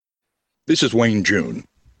This is Wayne June.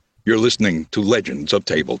 You're listening to Legends of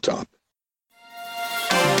Tabletop.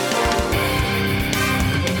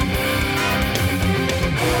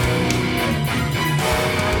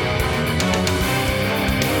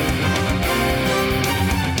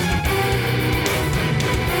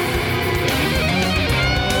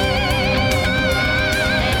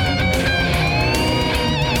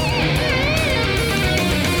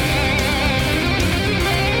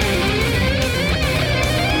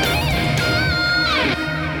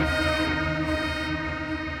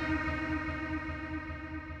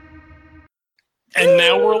 And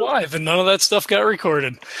now we're live, and none of that stuff got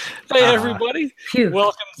recorded. Hey, everybody.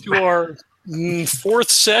 Welcome to our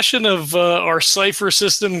fourth session of our Cypher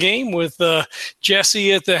System game with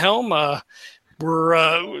Jesse at the helm. I'm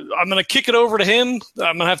going to kick it over to him.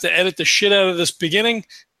 I'm going to have to edit the shit out of this beginning.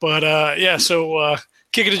 But,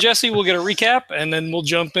 kick it to Jesse. We'll get a recap, and then we'll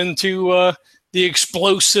jump into the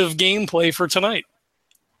explosive gameplay for tonight.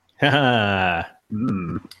 That's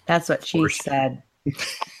what she said.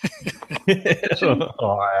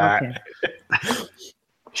 Okay.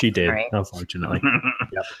 She did, right. Unfortunately.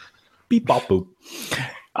 Yep. Beep bop boop.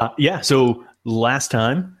 So last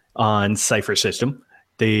time on Cypher System,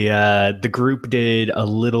 the group did a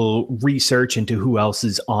little research into who else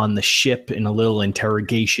is on the ship and a little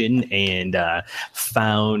interrogation, and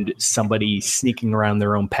found somebody sneaking around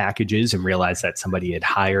their own packages and realized that somebody had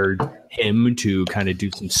hired him to kind of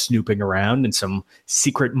do some snooping around and some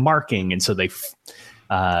secret marking. And so they,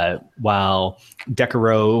 while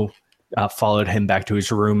Decaro followed him back to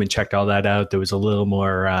his room and checked all that out, there was a little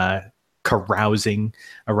more carousing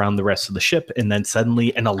around the rest of the ship. And then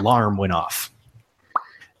suddenly an alarm went off.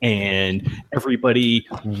 And everybody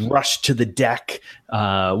rushed to the deck,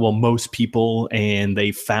 most people, and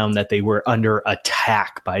they found that they were under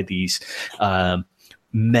attack by these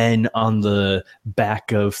men on the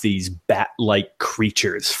back of these bat-like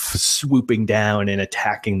creatures swooping down and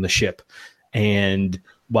attacking the ship. And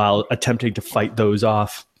while attempting to fight those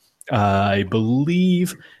off, I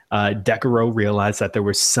believe Decaro realized that there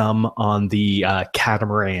was some on the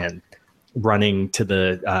catamaran running to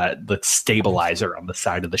the stabilizer on the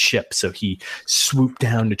side of the ship. So he swooped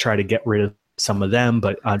down to try to get rid of some of them,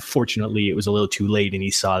 but unfortunately it was a little too late, and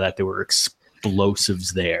he saw that there were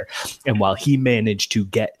explosives there. And while he managed to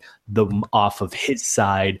get them off of his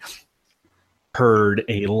side, heard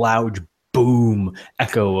a loud boom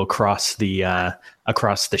echo across the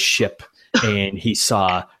ship, and he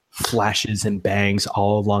saw flashes and bangs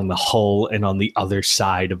all along the hull and on the other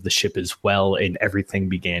side of the ship as well, and everything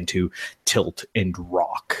began to tilt and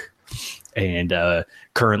rock. And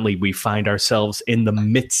currently we find ourselves in the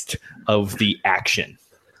midst of the action.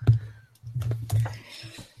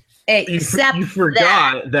 Except you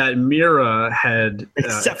forgot that Mira had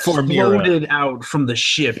exploded out from the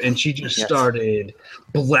ship, and she just started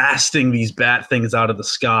blasting these bat things out of the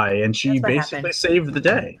sky, and she basically saved the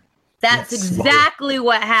day. That's exactly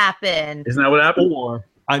what happened. Isn't that what happened?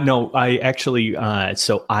 I actually,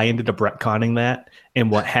 so I ended up retconning that. And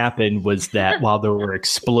what happened was that while there were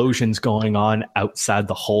explosions going on outside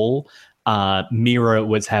the hole, Mira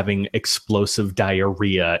was having explosive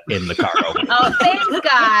diarrhea in the cargo. Oh, thanks,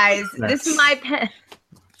 guys. This is my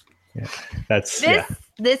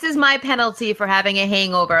This is my penalty for having a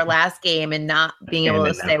hangover last game and not being able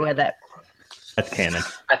to stay with it. That's canon.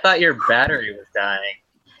 I thought your battery was dying.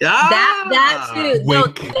 That too.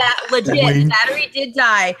 Wink. No, that legit. Wink. Battery did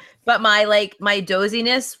die, but my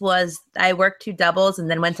doziness was I worked 2 doubles and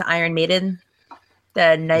then went to Iron Maiden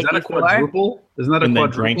the night before. Is that a quadruple? Isn't that a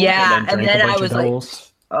quadruple? Yeah, and then I was like,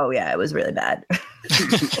 oh yeah, it was really bad.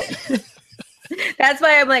 That's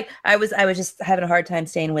why I'm like, I was just having a hard time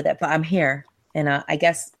staying with it, but I'm here, and I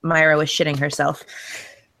guess Myra was shitting herself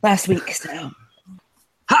last week. So,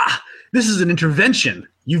 ha! This is an intervention.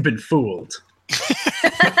 You've been fooled.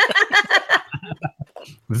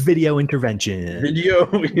 Video intervention.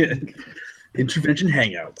 Intervention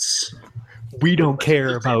hangouts. We don't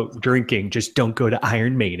care about drinking. Just don't go to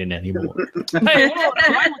Iron Maiden anymore. Hey, I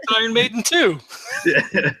went to Iron Maiden too.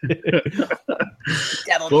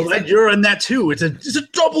 Well, you're in that too. It's a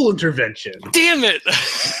double intervention. Damn it!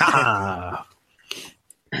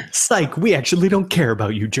 Psych, we actually don't care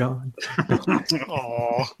about you, John.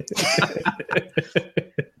 Aww.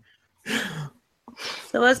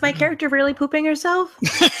 So was my character really pooping herself?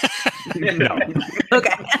 No.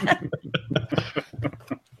 Okay.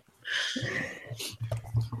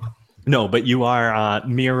 No, but you are.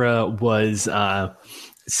 Mira was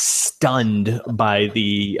stunned by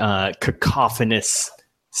the cacophonous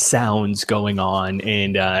sounds going on,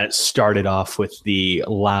 and started off with the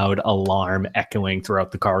loud alarm echoing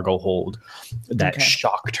throughout the cargo hold that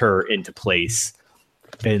shocked her into place.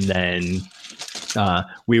 And then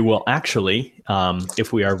we will actually,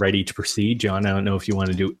 if we are ready to proceed, John, I don't know if you want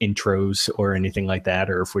to do intros or anything like that,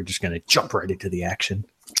 or if we're just going to jump right into the action.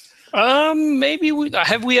 Maybe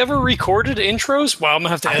have we ever recorded intros? Wow, I'm gonna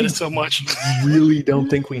have to edit so much. Really don't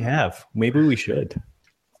think we have. Maybe we should.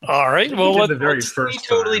 All right. Well, we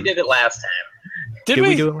totally did it last time. Did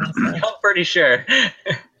we do it last time? I'm pretty sure.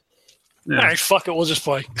 All right, fuck it. We'll just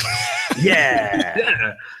play.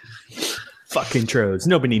 Yeah. Fuck intros.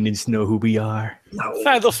 Nobody needs to know who we are.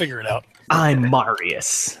 No. They'll figure it out. I'm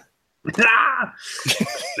Marius.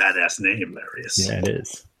 Badass name, Marius. Yeah, it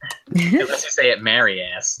is. Unless you say it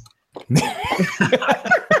Mary-ass.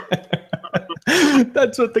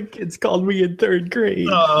 That's what the kids called me in 3rd grade.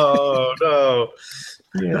 Oh, no.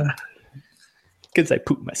 Yeah. Because I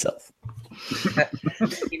pooped myself.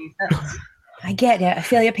 I get it. I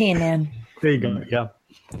feel your pain, man. There you go. Yeah.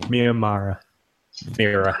 Mira.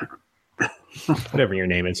 Whatever your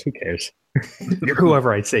name is. Who cares? You're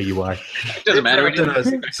whoever I say you are. It doesn't matter. We don't do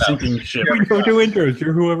intros.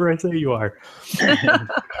 You're whoever I say you are.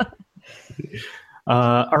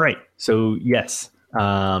 All right. So, yes.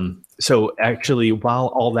 So, actually, while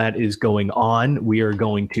all that is going on, we are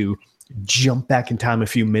going to jump back in time a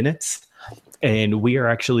few minutes. And we are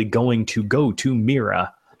actually going to go to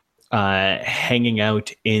Mira hanging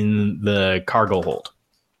out in the cargo hold.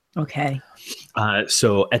 Okay.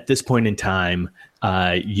 So at this point in time,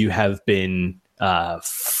 you have been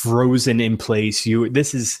frozen in place.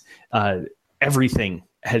 Everything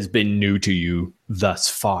has been new to you thus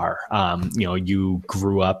far. You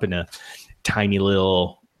grew up in a tiny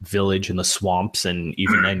little village in the swamps, and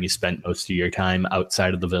even then you spent most of your time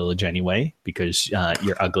outside of the village anyway, because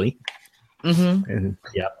you're ugly. Mm-hmm.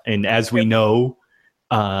 And as we know,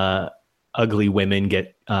 ugly women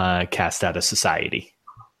get cast out of society.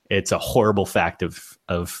 It's a horrible fact of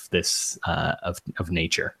this of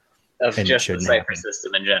nature, of just the Cypher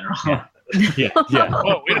system in general. Yeah.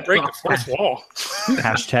 Oh, way to break the fourth wall.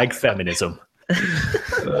 Hashtag feminism.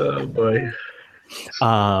 Oh boy.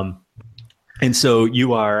 And so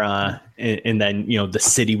you are, and then the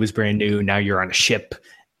city was brand new. Now you're on a ship,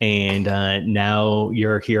 and now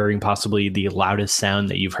you're hearing possibly the loudest sound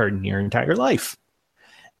that you've heard in your entire life.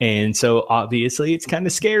 And so obviously it's kind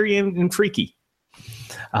of scary and freaky.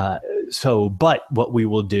 But what we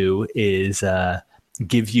will do is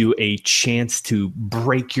give you a chance to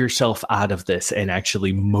break yourself out of this and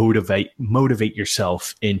actually motivate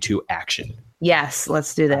yourself into action. Yes,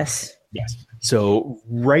 let's do this. Yes. So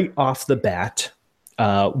right off the bat,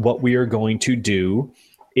 what we are going to do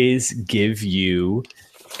is give you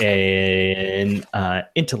an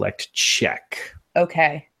intellect check.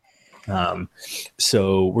 Okay.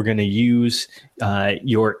 So we're going to use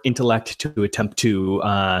your intellect to attempt to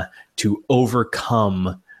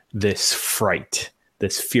overcome this fright,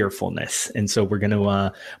 this fearfulness. And so we're going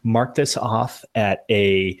to mark this off at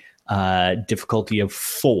a difficulty of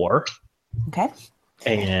 4. Okay.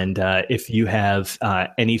 And if you have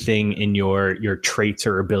anything in your traits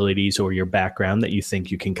or abilities or your background that you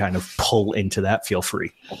think you can kind of pull into that, feel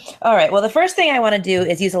free. All right. Well, the first thing I want to do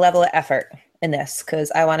is use a level of effort in this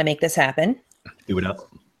because I want to make this happen. Do it up.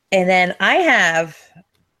 And then I have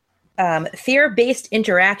fear-based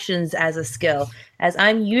interactions as a skill, as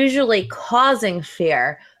I'm usually causing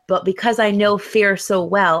fear, but because I know fear so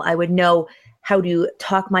well, I would know how to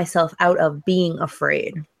talk myself out of being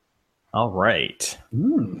afraid. All right.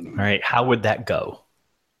 All right. How would that go?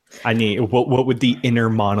 I mean, what would the inner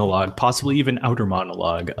monologue, possibly even outer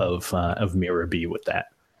monologue of Mira be with that?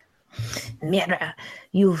 Mira,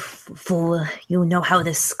 you fool. You know how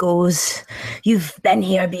this goes. You've been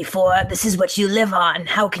here before. This is what you live on.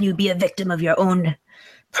 How can you be a victim of your own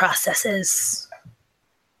processes?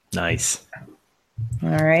 Nice.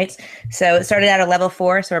 All right. So it started out at level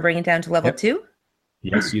 4, so we're bringing it down to level 2?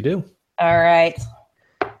 Yes, you do. All right.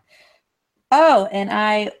 Oh, and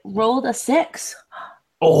I rolled a 6.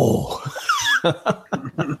 Oh.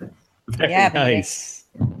 Very nice.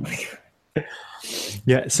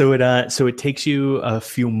 Yeah, so it takes you a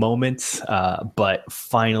few moments, but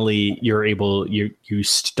finally you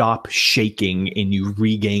stop shaking and you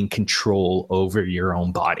regain control over your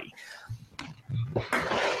own body,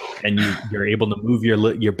 and you're able to move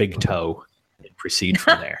your big toe and proceed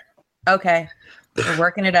from there. Okay, we're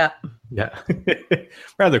working it up. Yeah,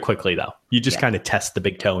 rather quickly though. You just kind of test the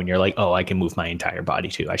big toe, and you're like, oh, I can move my entire body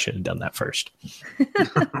too. I should have done that first.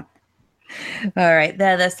 All right.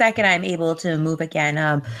 The second I'm able to move again,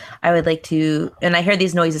 I would like to, and I hear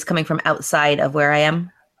these noises coming from outside of where I am.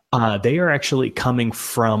 They are actually coming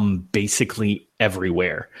from basically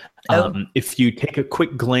everywhere. If you take a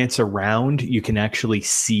quick glance around, you can actually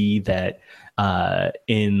see that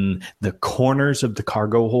in the corners of the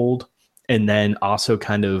cargo hold, and then also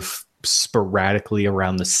kind of sporadically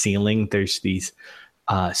around the ceiling, there's these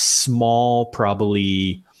small,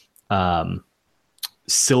 probably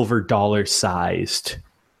silver dollar sized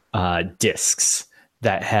discs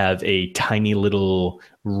that have a tiny little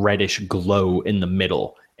reddish glow in the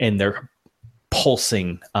middle, and they're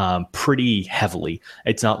pulsing pretty heavily.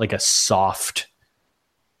 It's not like a soft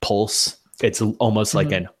pulse. It's almost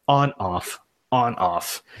like an on-off.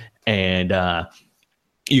 And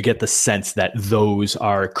you get the sense that those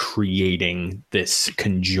are creating this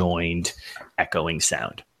conjoined echoing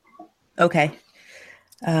sound. Okay.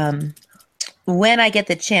 When I get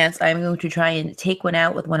the chance, I'm going to try and take one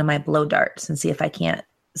out with one of my blow darts and see if I can't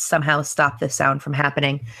somehow stop the sound from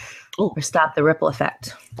happening or stop the ripple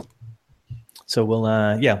effect. So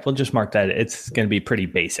we'll just mark that. It's going to be pretty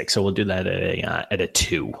basic. So we'll do that at a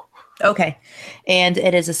 2. Okay. And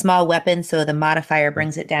it is a small weapon, so the modifier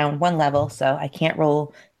brings it down 1 level. So I can't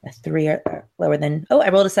roll a 3 or lower than. Oh, I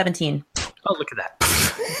rolled a 17. Oh, look at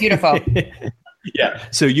that. Beautiful. Yeah.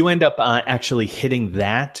 So you end up actually hitting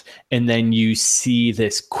that, and then you see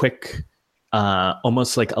this quick,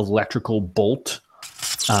 almost like electrical bolt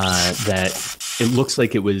that it looks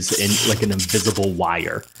like it was in like an invisible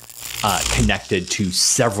wire connected to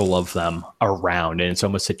several of them around, and it's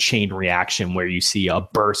almost a chain reaction where you see a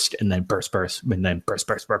burst and then burst, and then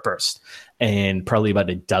burst, and probably about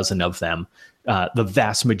a dozen of them, the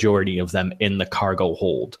vast majority of them in the cargo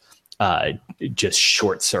hold, just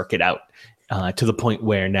short circuit out. To the point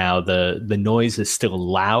where now the noise is still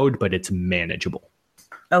loud, but it's manageable.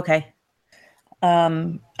 Okay.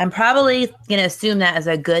 I'm probably going to assume that as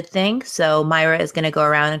a good thing. So Myra is going to go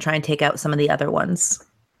around and try and take out some of the other ones.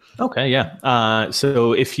 Okay, yeah.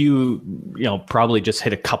 So if you probably just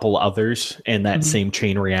hit a couple others, and that same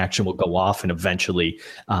chain reaction will go off, and eventually,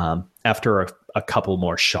 after a couple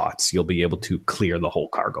more shots, you'll be able to clear the whole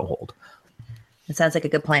cargo hold. It sounds like a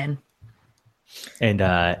good plan. And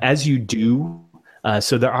as you do,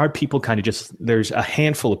 so there are people there's a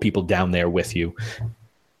handful of people down there with you,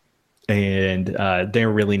 and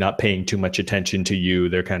they're really not paying too much attention to you.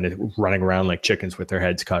 They're kind of running around like chickens with their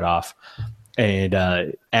heads cut off. And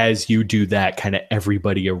as you do that, kind of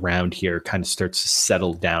everybody around here kind of starts to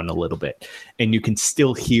settle down a little bit. And you can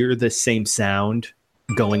still hear the same sound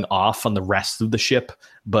going off on the rest of the ship,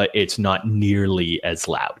 but it's not nearly as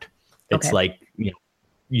loud. It's like,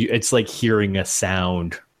 it's like hearing a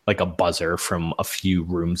sound like a buzzer from a few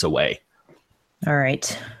rooms away. All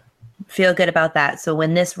right. Feel good about that. So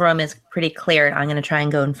when this room is pretty clear, I'm going to try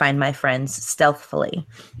and go and find my friends stealthily.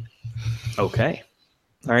 Okay.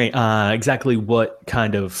 All right. Exactly what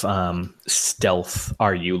kind of stealth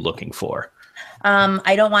are you looking for?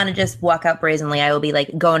 I don't want to just walk out brazenly. I will be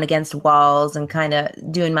like going against walls and kind of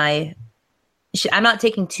doing my... I'm not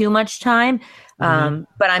taking too much time.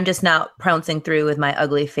 But I'm just not pouncing through with my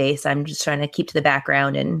ugly face. I'm just trying to keep to the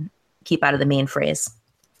background and keep out of the main phrase.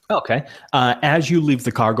 Okay. As you leave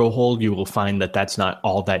the cargo hold, you will find that that's not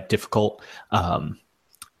all that difficult.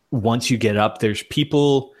 Once you get up, there's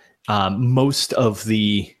people. Most of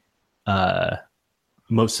the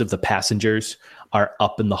passengers are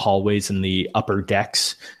up in the hallways and the upper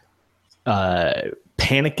decks,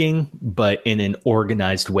 panicking, but in an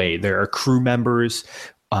organized way. There are crew members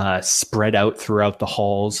spread out throughout the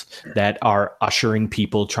halls that are ushering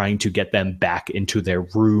people, trying to get them back into their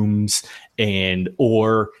rooms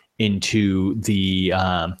or into the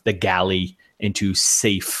galley, into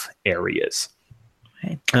safe areas.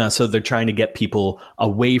 Okay. So they're trying to get people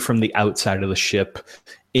away from the outside of the ship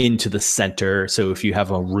into the center. So if you have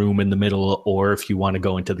a room in the middle, or if you want to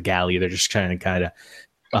go into the galley, they're just trying to kind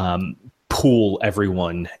of pull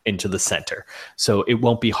everyone into the center. So it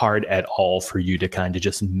won't be hard at all for you to kind of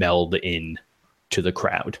just meld in to the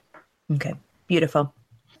crowd. Okay, beautiful.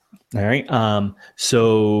 All right.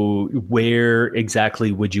 So where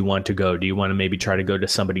exactly would you want to go? Do you want to maybe try to go to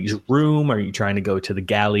somebody's room? Are you trying to go to the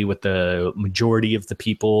galley with the majority of the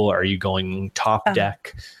people? Are you going top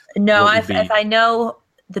deck? No, if I know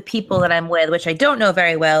the people that I'm with, which I don't know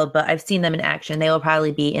very well, but I've seen them in action, they will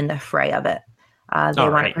probably be in the fray of it. They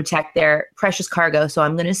want to protect their precious cargo, so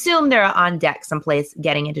I'm going to assume they're on deck someplace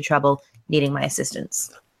getting into trouble, needing my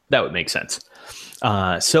assistance. That would make sense.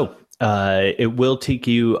 So it will take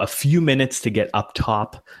you a few minutes to get up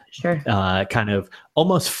top. Sure. Kind of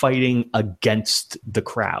almost fighting against the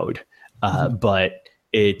crowd. But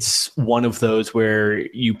it's one of those where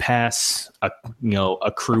you pass a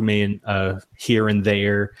crewman here and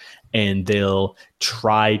there, and they'll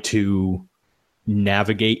try to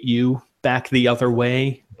navigate you back the other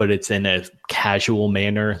way, but it's in a casual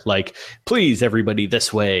manner, like, please everybody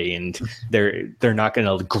this way, and they're not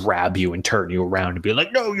going to grab you and turn you around and be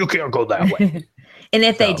like, no, you can't go that way. And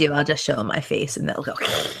if they do, I'll just show them my face and they'll go,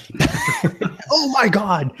 oh my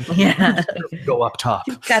God. Yeah. Go up top.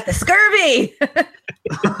 You've got the scurvy.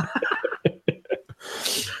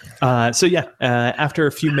 After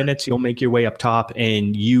a few minutes, you'll make your way up top,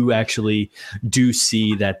 and you actually do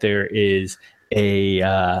see that there is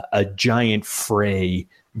a giant fray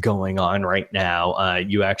going on right now.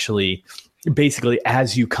 You actually, basically,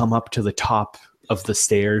 as you come up to the top of the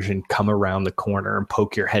stairs and come around the corner and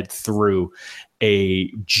poke your head through,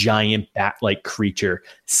 a giant bat-like creature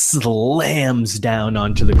slams down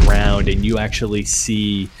onto the ground, and you actually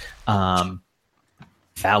see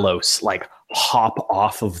Valos like hop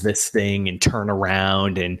off of this thing and turn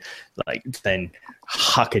around and like then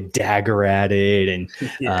huck a dagger at it, and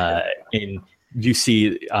you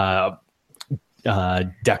see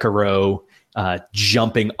Decaro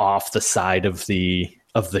jumping off the side of the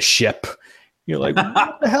ship. You're like,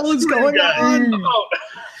 what the hell is going on?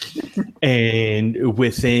 And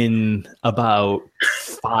within about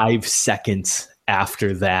 5 seconds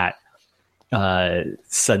after that,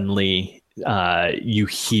 suddenly you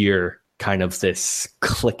hear kind of this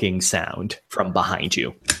clicking sound from behind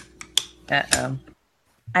you. Uh-oh.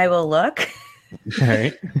 I will look. All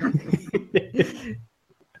right.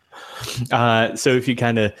 So if you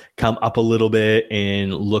kind of come up a little bit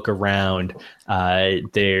and look around,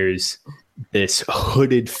 there's this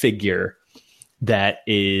hooded figure that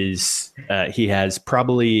is, he has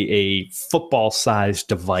probably a football-sized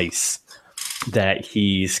device that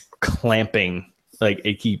he's clamping. Like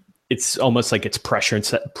it's almost like it's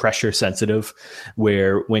pressure sensitive,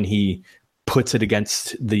 where when he puts it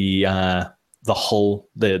against the hull,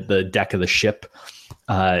 the deck of the ship,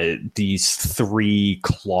 these 3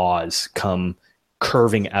 claws come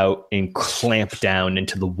curving out and clamp down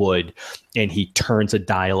into the wood, and he turns a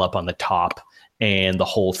dial up on the top, and the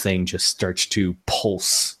whole thing just starts to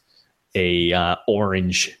pulse a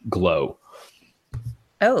orange glow.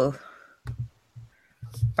 Oh.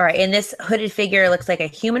 All right, and this hooded figure looks like a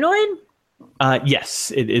humanoid?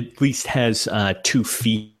 Yes, it at least has 2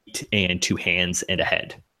 feet and 2 hands and a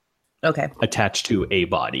head. Okay. Attached to a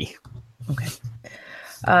body. Okay.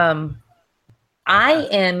 I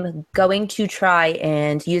am going to try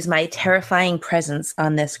and use my terrifying presence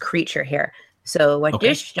on this creature here. So what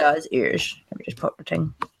this does is, let me just put the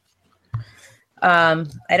thing. I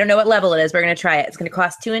don't know what level it is. We're going to try it. It's going to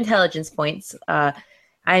cost 2 intelligence points.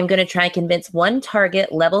 I'm going to try and convince one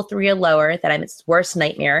target level 3 or lower that I'm its worst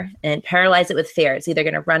nightmare and paralyze it with fear. It's either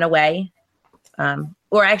going to run away,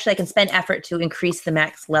 or actually I can spend effort to increase the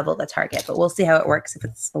max level of the target, but we'll see how it works if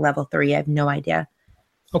it's a level 3. I have no idea.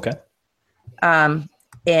 Okay. And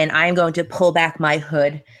I'm going to pull back my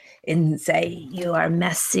hood and say, you are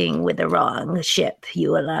messing with the wrong ship.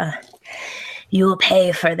 You will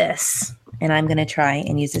pay for this. And I'm going to try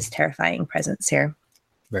and use this terrifying presence here.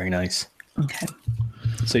 Very nice. Okay.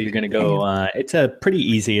 So you're going to go, it's a pretty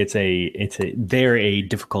easy. They're a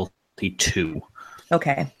difficulty 2.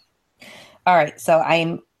 Okay. All right. So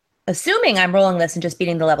I'm assuming I'm rolling this and just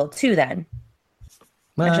beating the level 2 then.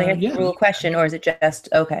 Actually, I have to rule a question, or is it just,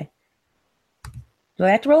 okay. Do I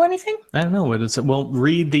have to roll anything? I don't know. What is it? Well,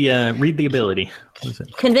 read the ability. What is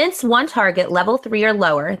it? Convince one target level 3 or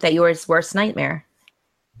lower that yours worst nightmare.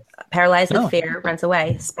 Paralyzed with fear, runs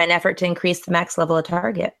away. Spend effort to increase the max level of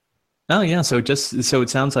target. Oh yeah. So it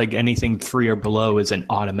sounds like anything 3 or below is an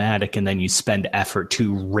automatic, and then you spend effort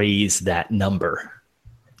to raise that number.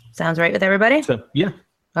 Sounds right with everybody? So yeah.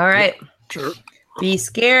 All right. Yeah, sure. Be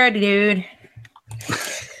scared, dude.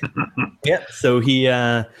 Yeah. So he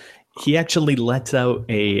actually lets out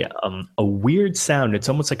a weird sound. It's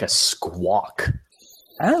almost like a squawk.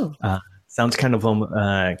 Oh. Sounds kind of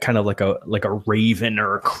like a raven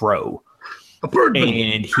or a crow. A bird.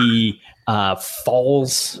 And he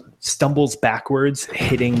stumbles backwards,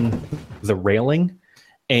 hitting the railing,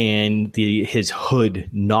 and his hood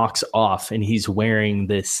knocks off, and he's wearing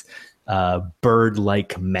this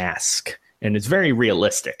bird-like mask. And it's very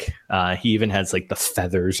realistic. He even has like the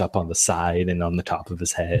feathers up on the side and on the top of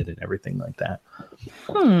his head and everything like that.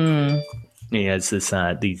 He has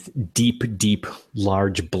these deep,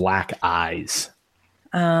 large black eyes.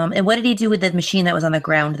 And what did he do with the machine that was on the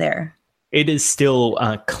ground there? It is still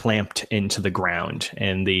clamped into the ground,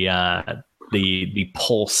 and the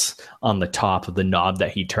pulse on the top of the knob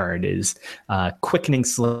that he turned is quickening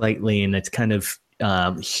slightly, and it's kind of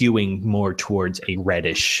hewing more towards a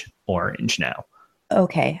reddish orange now.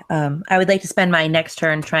 Okay. I would like to spend my next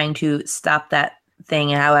turn trying to stop that thing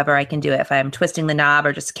however I can do it. If I'm twisting the knob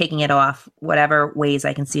or just kicking it off, whatever ways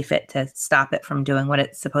I can see fit to stop it from doing what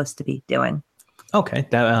it's supposed to be doing. Okay.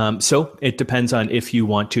 So it depends on if you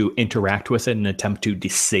want to interact with it and attempt to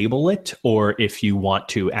disable it, or if you want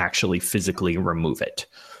to actually physically remove it.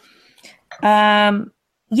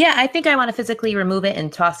 Yeah, I think I want to physically remove it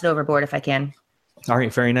and toss it overboard if I can. All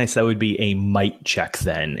right, very nice. That would be a might check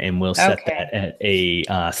then, and we'll set that at a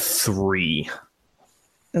 3.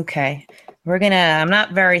 Okay. I'm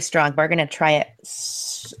not very strong, but we're going to try it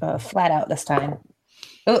flat out this time.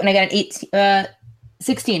 Oh, and I got an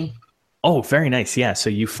 16. Oh, very nice. Yeah,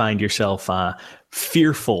 so you find yourself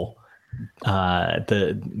fearful of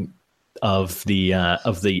the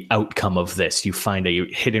outcome of this. You find a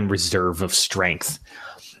hidden reserve of strength,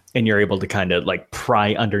 and you're able to kind of like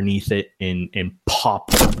pry underneath it and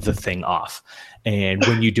pop the thing off. And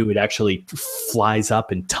when you do, it actually flies up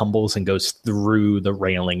and tumbles and goes through the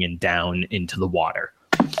railing and down into the water.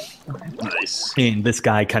 Nice. And this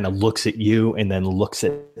guy kind of looks at you and then looks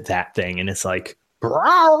at that thing, and it's like,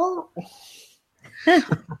 I think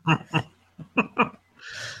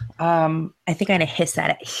I'm gonna hiss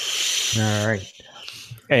at it. all right.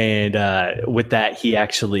 And with that, he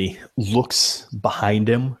actually looks behind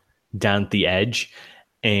him down at the edge,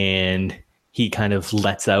 and he kind of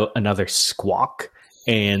lets out another squawk.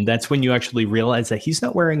 And that's when you actually realize that he's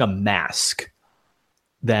not wearing a mask,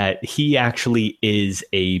 that he actually is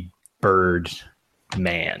a bird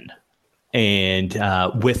man. And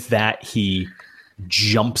with that, he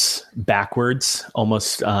jumps backwards,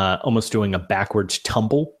 almost doing a backwards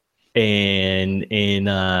tumble. And in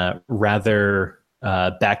rather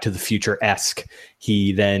Back to the Future-esque,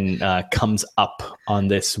 he then comes up on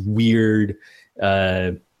this weird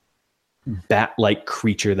bat-like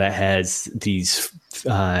creature that has these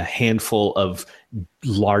handful of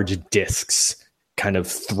large discs kind of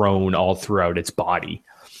thrown all throughout its body.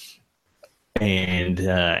 And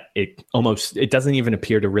it doesn't even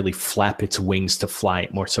appear to really flap its wings to fly.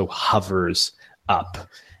 It more so hovers up.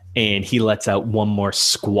 And he lets out one more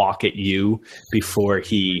squawk at you before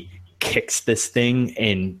he kicks this thing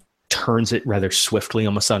and turns it rather swiftly,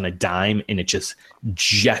 almost on a dime, and it just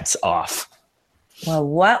jets off. Well,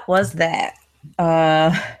 what was that?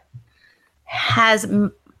 Has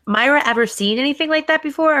Myra ever seen anything like that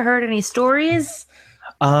before or heard any stories?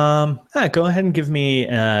 Go ahead and give me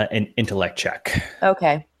an intellect check.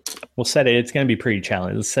 Okay. We'll set it. It's going to be pretty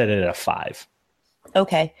challenging. Let's set it at a 5.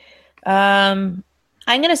 Okay. I'm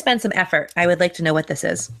going to spend some effort. I would like to know what this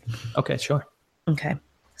is. Okay, sure. Okay.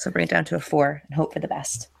 So bring it down to a 4 and hope for the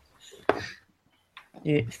best.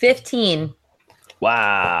 Dude, 15.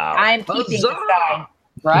 Wow. I'm keeping this guy,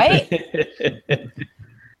 right?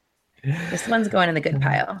 This one's going in the good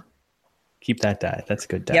pile. Keep that die. That's a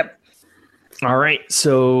good die. Yep. All right.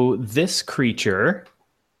 So this creature,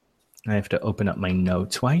 I have to open up my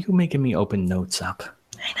notes. Why are you making me open notes up?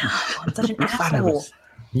 I know. I'm such an asshole.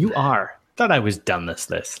 You are. Thought I was done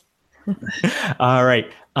this. All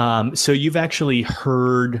right. So you've actually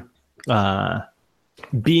heard,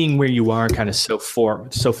 being where you are, kind of so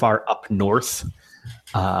far up north.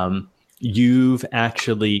 You've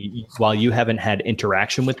actually, while you haven't had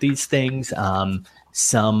interaction with these things,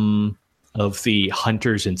 some of the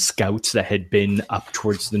hunters and scouts that had been up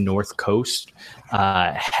towards the north coast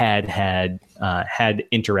had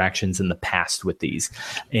interactions in the past with these,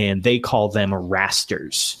 and they call them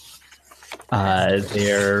rasters.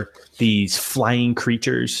 They're these flying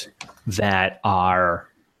creatures that are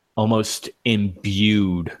almost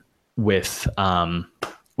imbued with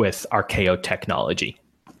archaeo technology.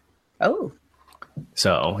 Oh,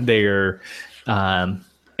 so they're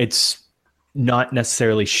it's not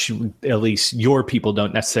necessarily at least your people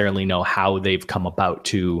don't necessarily know how they've come about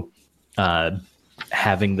to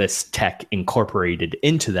having this tech incorporated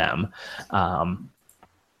into them,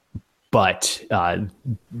 but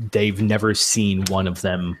they've never seen one of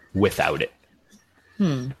them without it.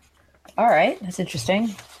 All right, that's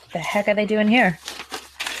interesting. The heck are they doing here?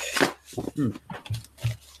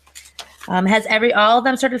 Has all of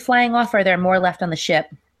them started flying off, or are there more left on the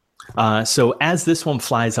ship? So as this one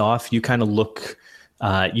flies off, you kind of look,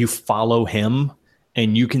 you follow him,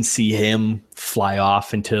 and you can see him fly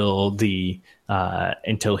off until he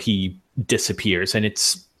disappears, and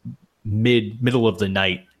it's middle of the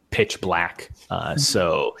night, pitch black.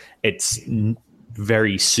 So it's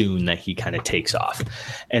very soon that he kind of takes off,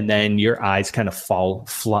 and then your eyes kind of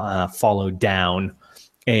follow down,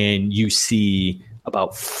 and you see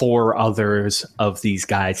about 4 others of these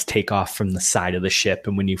guys take off from the side of the ship.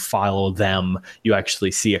 And when you follow them, you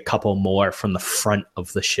actually see a couple more from the front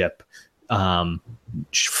of the ship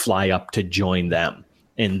fly up to join them,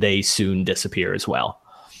 and they soon disappear as well.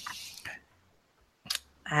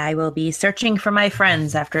 I will be searching for my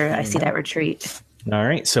friends after I see that retreat. All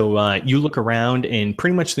right. So you look around, and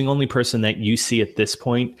pretty much the only person that you see at this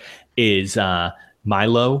point is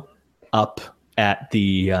Milo up at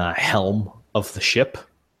the helm of the ship.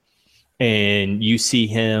 And you see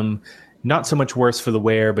him not so much worse for the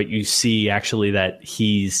wear, but you see actually that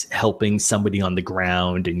he's helping somebody on the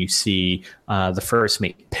ground. And you see the first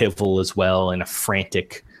mate Pivel as well in a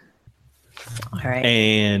frantic. All right.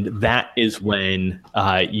 And that is when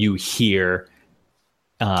you hear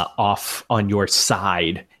off on your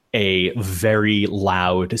side a very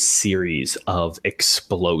loud series of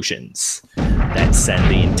explosions that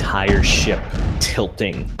send the entire ship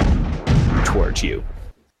tilting towards you.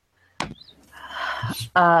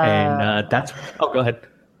 And that's... Oh, go ahead.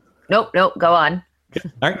 Nope, go on.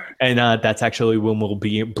 All right. And that's actually when we'll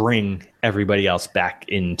bring everybody else back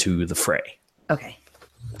into the fray. Okay.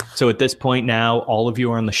 So at this point now, all of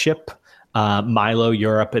you are on the ship. Milo,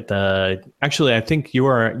 you're up at the. Actually, I think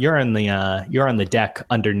you're on the deck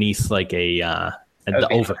underneath like the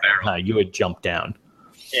over. You would jump down.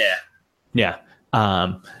 Yeah.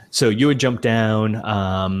 So you would jump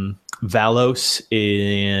down. Valos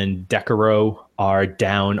and Decaro are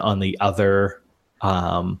down on the other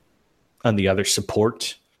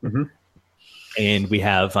support, and we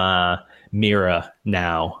have Mira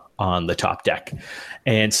now on the top deck.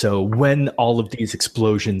 And so when all of these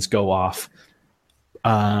explosions go off,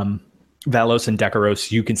 Valos and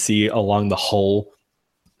Decaros, you can see along the hull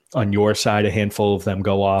on your side, a handful of them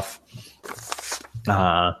go off.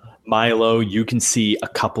 Milo, you can see a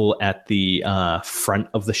couple at the front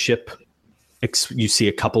of the ship. You see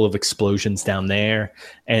a couple of explosions down there.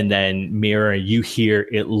 And then Mira, you hear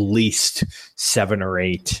at least 7 or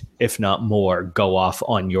 8, if not more, go off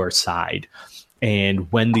on your side.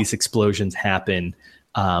 And when these explosions happen,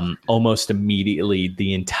 almost immediately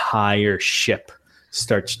the entire ship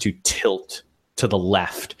starts to tilt to the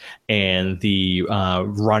left, and the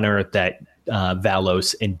runner that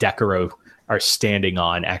Valos and Decaro are standing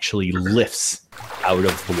on actually lifts out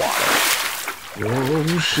of the water.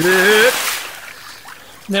 Oh shit!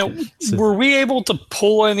 Now, were we able to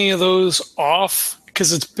pull any of those off?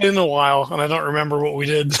 Because it's been a while, and I don't remember what we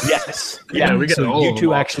did. Yes. Yeah, we got so all you of two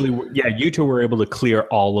them actually, you two were able to clear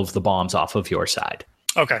all of the bombs off of your side.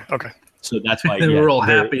 Okay. So that's why we're all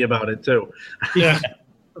happy about it too. Yeah.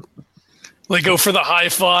 They go for the high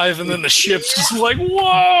five, and then the ship's just like,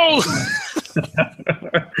 whoa!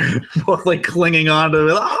 Both like clinging onto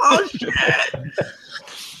it. Oh shit!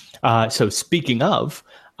 So speaking of,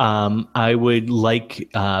 I would like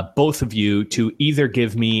both of you to either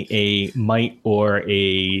give me a might or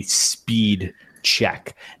a speed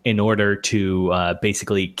check in order to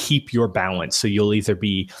basically keep your balance. So you'll either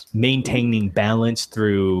be maintaining balance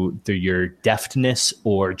through your deftness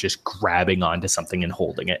or just grabbing onto something and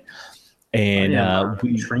holding it. And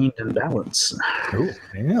we trained in balance. Oh,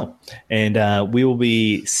 yeah. And we will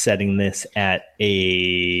be setting this at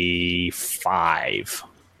a 5.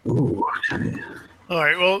 Ooh, okay. All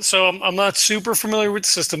right. Well, so I'm not super familiar with the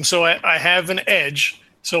system, so I have an edge,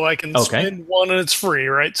 so I can spend 1 and it's free,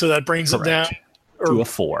 right? So that brings it down to a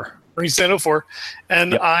 4. Brings it down to a 4,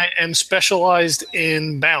 and I am specialized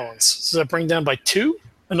in balance. So that bring down by 2,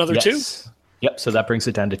 another 2. Yep. So that brings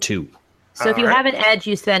it down to 2. So if you have an edge,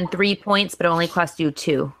 you spend 3 points, but it only costs you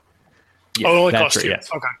 2. Yeah, it only costs 2. Yes.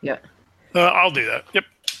 Okay. Yeah. I'll do that. Yep.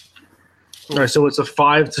 All right. So it's a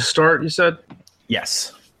 5 to start. You said.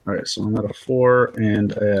 Yes. All right, so I'm at a 4,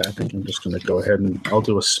 and I think I'm just going to go ahead and I'll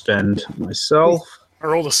do a spend myself. I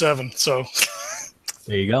rolled a 7, so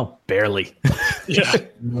there you go, barely. Yeah.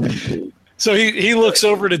 So he looks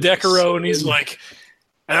over to Decaro and he's like,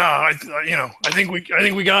 I think we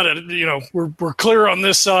got it. You know, we're clear on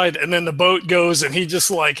this side. And then the boat goes, and he just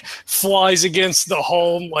like flies against the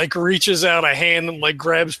hull, like reaches out a hand and like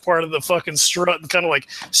grabs part of the fucking strut and kind of like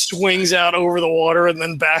swings out over the water and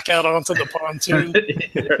then back out onto the pontoon.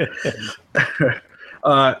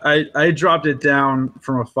 I dropped it down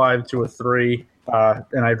from a 5 to a 3,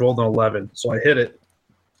 and I rolled an 11, so I hit it.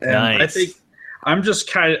 And nice. I think I'm just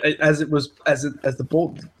kind of as the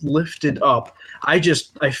boat lifted up. I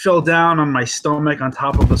fell down on my stomach on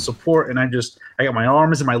top of the support, and I got my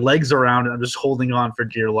arms and my legs around it. I'm just holding on for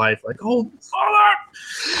dear life, like, oh, father!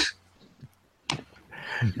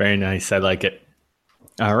 Very nice. I like it.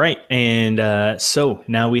 All right. And so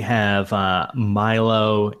now we have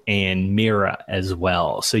Milo and Mira as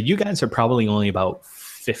well. So you guys are probably only about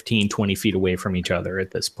 15, 20 feet away from each other at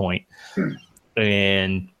this point.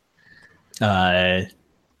 And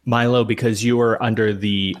Milo, because you are under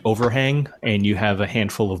the overhang and you have a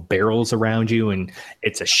handful of barrels around you, and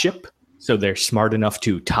it's a ship, so they're smart enough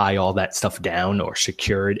to tie all that stuff down or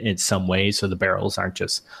secure it in some way, so the barrels aren't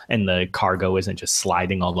just, and the cargo isn't just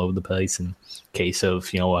sliding all over the place in case of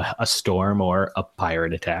a storm or a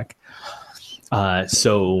pirate attack.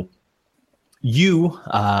 So you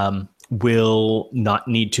will not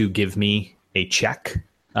need to give me a check.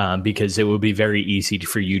 Because it would be very easy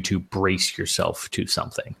for you to brace yourself to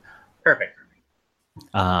something. Perfect.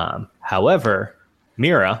 However,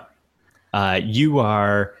 Mira, you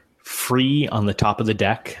are free on the top of the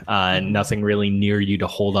deck. Nothing really near you to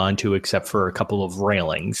hold on to except for a couple of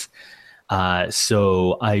railings.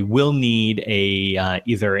 So I will need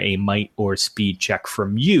either a might or speed check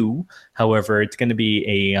from you. However, it's going to be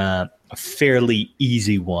a fairly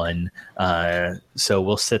easy one. So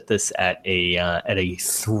we'll set this at a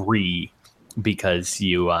 3 because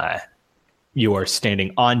you are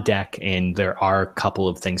standing on deck and there are a couple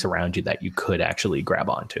of things around you that you could actually grab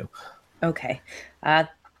onto. Okay. We're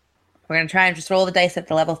going to try and just roll the dice at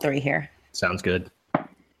the level 3 here. Sounds good.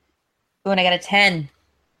 Ooh, and I got a 10.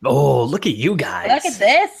 Oh, look at you guys. Look at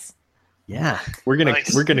this. Yeah. We're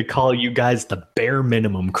gonna call you guys the bare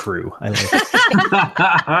minimum crew. I like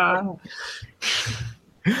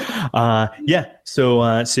it. Yeah.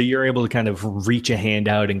 So you're able to kind of reach a hand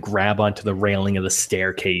out and grab onto the railing of the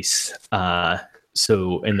staircase.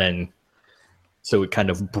 So it kind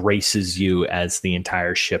of braces you as the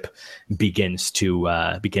entire ship begins to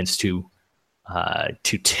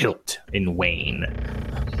tilt and wane.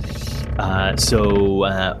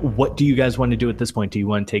 So what do you guys want to do at this point? Do you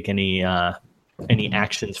want to take any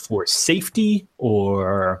actions for safety,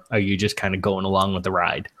 or are you just kind of going along with the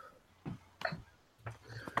ride?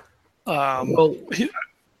 Well,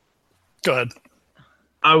 go ahead.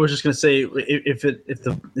 I was just going to say, if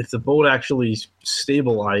the boat actually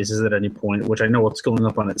stabilizes at any point, which I know it's going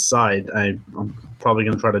up on its side, I'm probably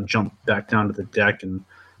going to try to jump back down to the deck and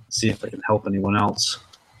see if I can help anyone else.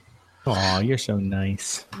 Oh, you're so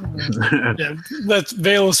nice. Yeah,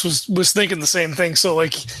 Valus was thinking the same thing. So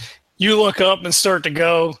like, you look up and start to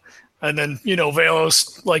go, and then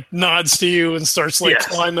Valus like nods to you and starts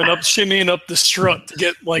climbing up, shimmying up the strut to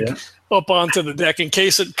get up onto the deck in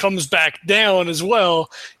case it comes back down as well.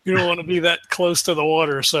 You don't want to be that close to the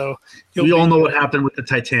water. So we all know what happened with the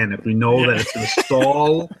Titanic. We know that it's going to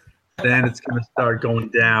stall, then it's going to start going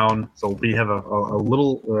down. So we have a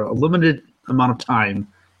limited amount of time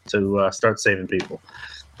to start saving people.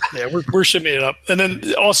 Yeah, we're shimmying it up. And then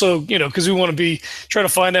also, because we want to try to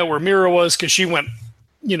find out where Mira was, because she went,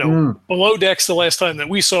 below decks the last time that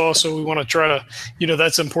we saw. So we want to try to,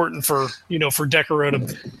 that's important for, for Decaro to,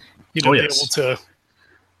 be able to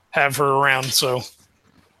have her around. So.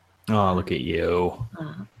 Oh, look at you.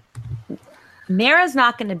 Myra is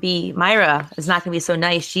not going to be so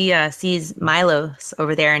nice. She sees Milos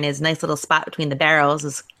over there in his nice little spot between the barrels,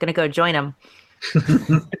 is going to go join him.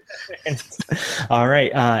 All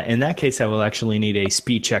right. In that case, I will actually need a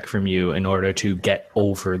speed check from you in order to get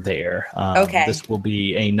over there. Okay. This will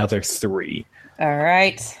be another 3. All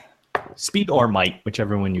right. Speed or might,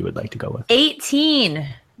 whichever one you would like to go with. 18.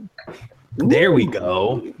 There we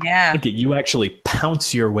go. Yeah. Look at you actually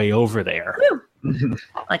pounce your way over there.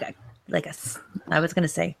 like a. I was gonna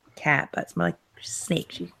say cat, but it's more like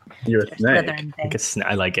snake. You're a snake. Like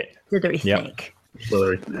I like it. Slithery snake.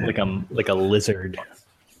 Like a lizard.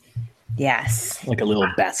 Yes. Like a little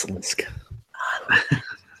basilisk.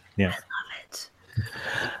 Yeah.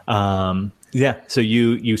 I love it. Yeah. So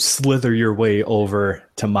you slither your way over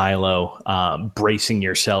to Milo, bracing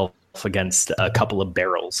yourself against a couple of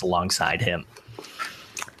barrels alongside him.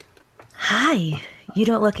 Hi. You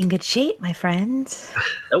don't look in good shape, my friend.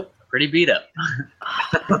 Nope. Pretty beat up.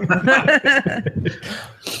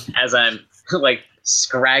 As I'm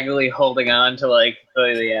scraggly holding on to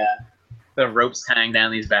the ropes hanging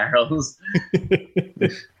down these barrels.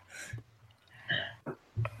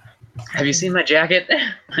 Have you seen my jacket?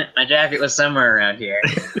 My jacket was somewhere around here.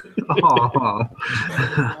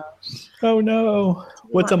 Oh no!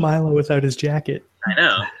 What's a Milo without his jacket? I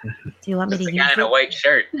know. Do you want me to use guy in a white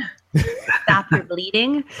shirt? Stop your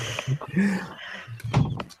bleeding.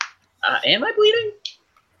 Am I bleeding?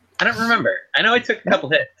 I don't remember. I know I took a couple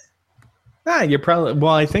hits. You're probably.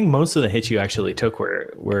 Well, I think most of the hits you actually took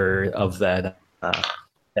were of that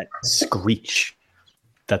screech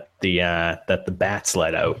that the bats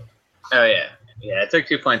let out. Oh yeah. I took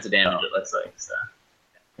 2 points of damage. It looks like so.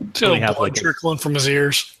 Still blood trickling from his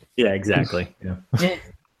ears. Yeah, exactly. Yeah.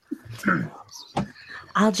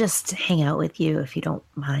 I'll just hang out with you if you don't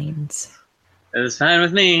mind. It's fine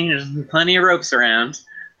with me. There's plenty of ropes around.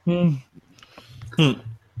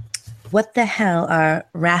 What the hell are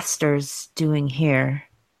Rasters doing here?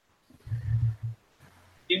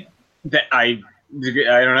 I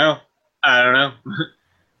don't know. I don't know.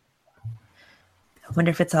 I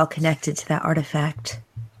wonder if it's all connected to that artifact.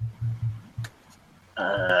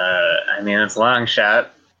 I mean, it's a long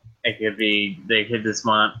shot. It could be they could just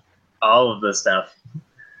want all of the stuff.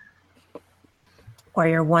 Or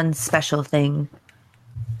your one special thing.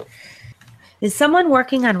 Is someone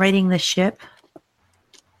working on writing the ship?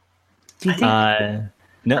 Do you think?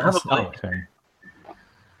 No. Oh, sorry.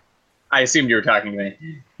 I assumed you were talking to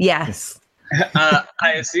me. Yes.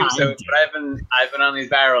 I assume so, but I've been on these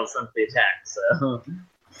barrels since the attack, so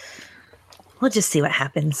we'll just see what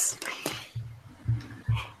happens.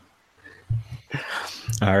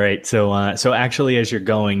 All right. So actually, as you're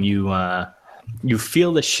going, you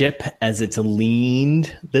feel the ship as it's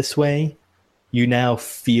leaned this way. You now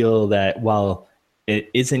feel that while it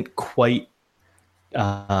isn't quite,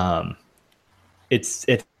 it's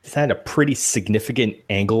at a pretty significant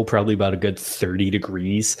angle, probably about a good 30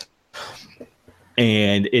 degrees.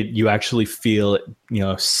 And you actually feel it,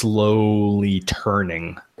 slowly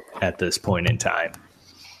turning at this point in time.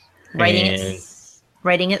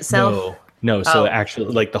 Righting itself? No. So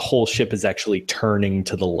actually, like the whole ship is actually turning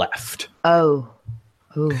to the left. Oh.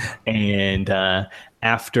 Ooh. And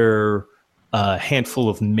after a handful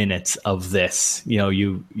of minutes of this,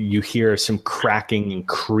 you hear some cracking and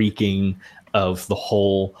creaking of the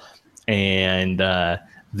hull, and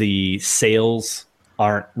the sails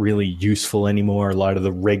aren't really useful anymore. A lot of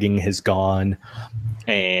the rigging has gone,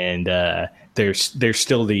 and there's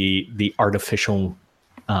still the artificial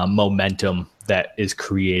momentum that is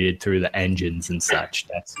created through the engines and such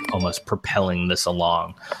that's almost propelling this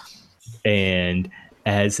along. And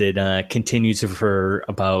as it continues for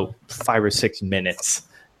about 5 or 6 minutes,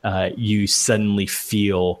 you suddenly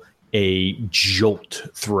feel a jolt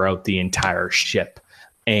throughout the entire ship,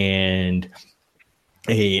 and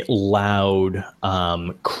a loud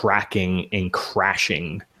cracking and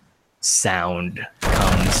crashing sound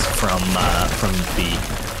comes from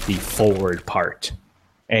the forward part,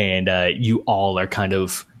 and you all are kind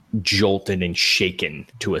of jolted and shaken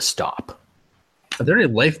to a stop. Are there any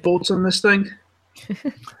lifeboats on this thing?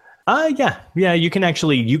 Yeah. You can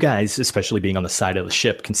actually, you guys, especially being on the side of the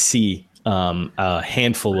ship, can see a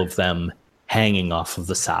handful of them hanging off of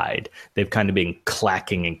the side. They've kind of been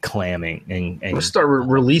clacking and clamming, and we'll start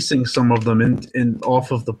releasing some of them in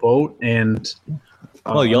off of the boat. And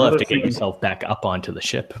well, you'll have to get yourself back up onto the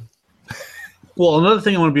ship. Well, another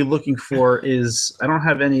thing I want to be looking for is I don't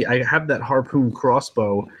have any. I have that harpoon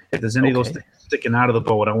crossbow. If there's any of those things sticking out of the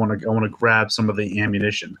boat, I want to grab some of the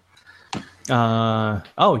ammunition.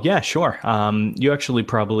 Oh yeah, sure. You actually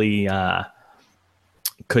probably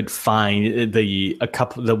could find a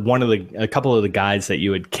couple of the guys that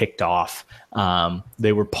you had kicked off.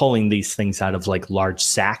 They were pulling these things out of like large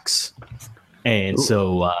sacks, and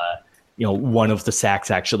so one of the sacks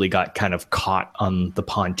actually got kind of caught on the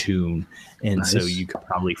pontoon, and so you could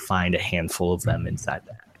probably find a handful of them inside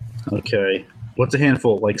that. Okay, what's a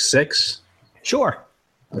handful? Like 6? Sure.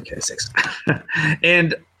 Okay, 6.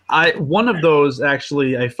 And one of those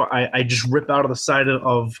actually I just rip out of the side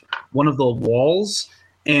of one of the walls,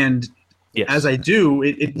 and as I do,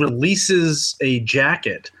 it releases a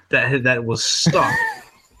jacket that was stuck.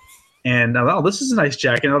 And this is a nice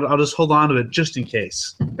jacket. I'll just hold on to it just in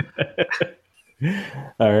case.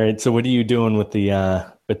 All right. So what are you doing with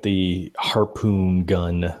the harpoon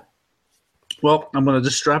gun? Well, I'm going to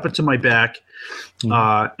just strap it to my back,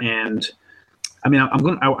 and I mean, I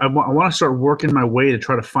want to start working my way to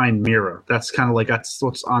try to find Mira. That's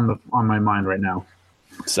what's on my mind right now.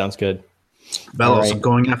 Sounds good. Bellows, I'm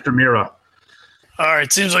going after Mira. All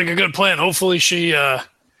right, seems like a good plan. Hopefully she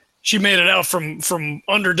made it out from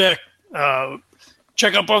under deck.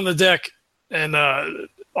 Check up on the deck, and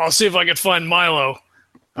I'll see if I can find Milo.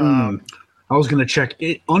 I was going to check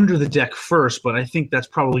it under the deck first, but I think that's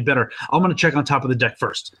probably better. I'm going to check on top of the deck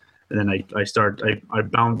first. And then I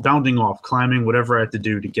bounding off, climbing, whatever I have to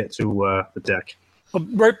do to get to the deck.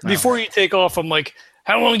 Right before you take off, I'm like,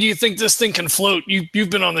 how long do you think this thing can float? You've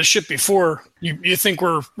been on the ship before. You think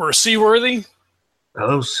we're seaworthy?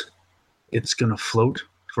 Bellows, it's going to float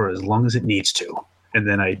for as long as it needs to. And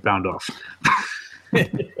then I bound off.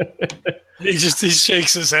 He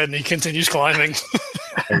shakes his head and he continues climbing.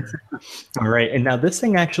 All right. And now this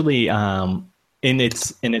thing actually, in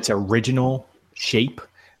its original shape,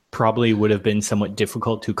 probably would have been somewhat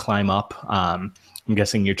difficult to climb up. I'm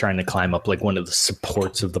guessing you're trying to climb up like one of the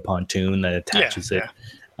supports of the pontoon that attaches it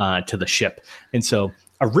to the ship. And so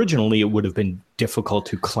originally it would have been difficult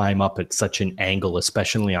to climb up at such an angle,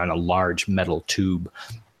 especially on a large metal tube.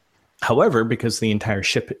 However, because the entire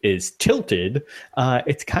ship is tilted,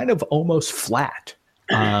 it's kind of almost flat.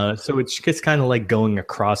 So it's just kind of like going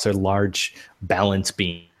across a large balance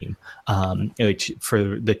beam. Which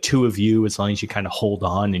for the two of you, as long as you kind of hold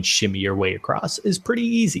on and shimmy your way across, is pretty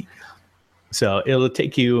easy. So it'll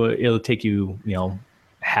take you,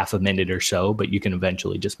 half a minute or so, but you can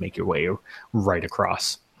eventually just make your way right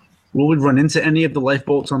across. Will we run into any of the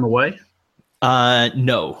lifeboats on the way?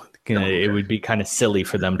 No. Okay. It would be kind of silly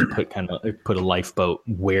for them to put a lifeboat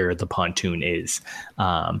where the pontoon is.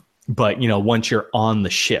 But once you're on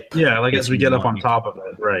the ship, as we get up on top of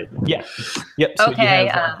it, right? Yeah, yep. So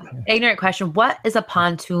okay. Ignorant question: what is a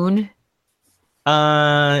pontoon?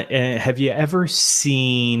 Have you ever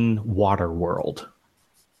seen Waterworld?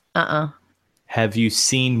 Have you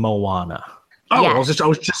seen Moana? Oh, yes. I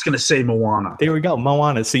was just gonna say Moana. There we go,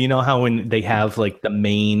 Moana. So you know how when they have like the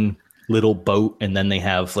main little boat, and then they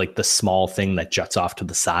have like the small thing that juts off to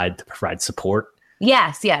the side to provide support?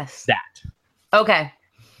 Yes. That. Okay.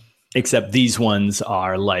 Except these ones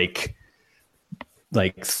are like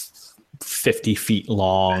 50 feet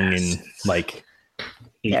long and like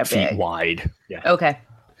 8 feet big. wide. Yeah. Okay.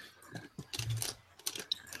 I'm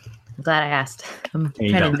glad I asked. I'm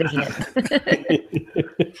trying to envision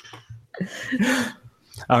it.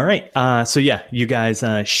 All right. So you guys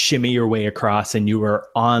shimmy your way across, and you are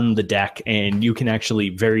on the deck, and you can actually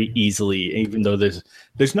very easily, even though there's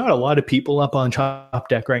not a lot of people up on top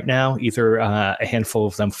deck right now, either a handful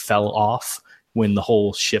of them fell off when the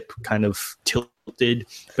whole ship kind of tilted,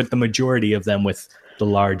 but the majority of them, with the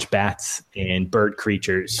large bats and bird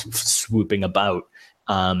creatures swooping about,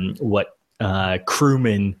 what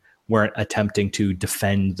crewmen weren't attempting to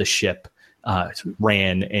defend the ship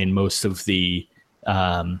ran, and most of the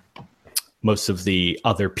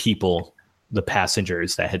other people, the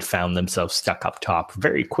passengers that had found themselves stuck up top,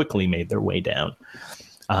 very quickly made their way down.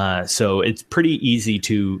 So it's pretty easy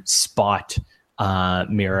to spot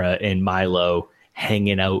Mira and Milo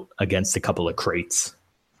hanging out against a couple of crates.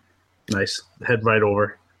 Nice. Head right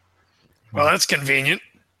over. Well, that's convenient.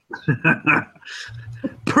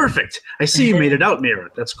 Perfect. I see you made it out, Mira.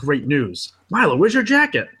 That's great news. Milo, where's your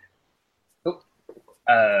jacket?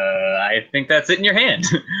 I think that's it in your hand.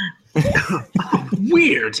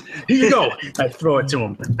 Weird. Here you go. I throw it to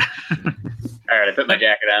him. All right, I put my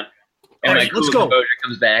jacket on. And my cool composure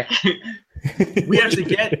comes back. We have to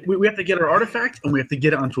get our artifact, and we have to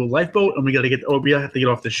get it onto a lifeboat, and we have to get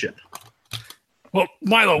off the ship. Well,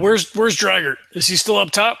 Milo, where's Draggart? Is he still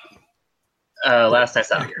up top? Last I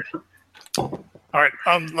saw. All right,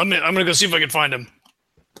 I'm gonna go see if I can find him.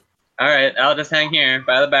 All right, I'll just hang here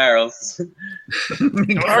by the barrels.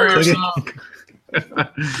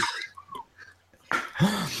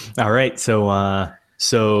 All right, so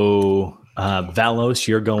Valos,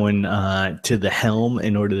 you're going to the helm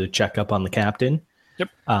in order to check up on the captain. Yep.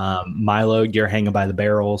 Milo, you're hanging by the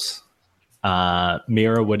barrels.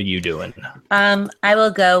 Mira, what are you doing? I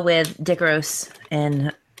will go with Dickaros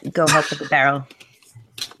and go help with the barrel.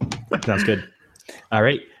 Sounds good. All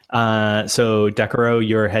right. So Decaro,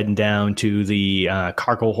 you're heading down to the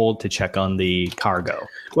cargo hold to check on the cargo.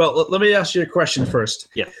 Well, let me ask you a question first.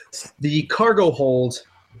 Yes. The cargo hold.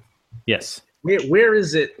 Yes. Where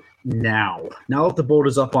is it now? Now that the boat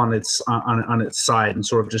is up on its side and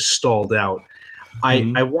sort of just stalled out,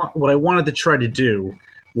 what I wanted to try to do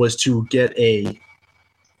was to get a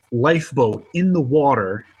lifeboat in the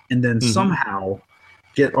water and then somehow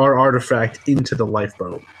get our artifact into the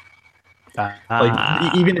lifeboat.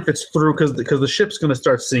 Like even if it's through, because the ship's going to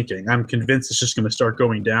start sinking. I'm convinced it's just going to start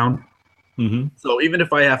going down. Mm-hmm. So even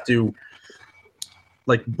if I have to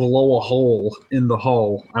like blow a hole in the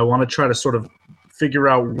hull, I want to try to sort of figure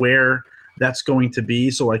out where that's going to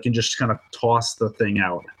be so I can just kind of toss the thing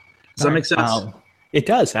out. Does that make sense? It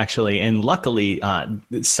does, actually. And luckily,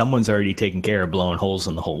 someone's already taken care of blowing holes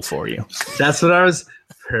in the hole for you. That's what I was...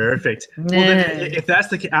 Perfect. Well, then, if that's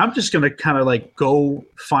the case, I'm just going to kind of like go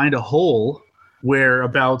find a hole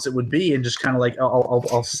whereabouts it would be and just kind of like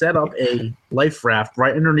I'll set up a life raft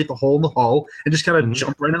right underneath the hole in the hull and just kind of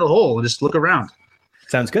jump right in the hole and just look around.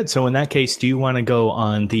 Sounds good. So in that case, do you want to go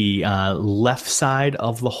on the left side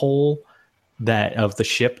of the hole of the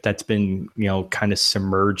ship that's been, kind of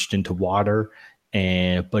submerged into water,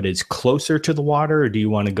 but is closer to the water, or do you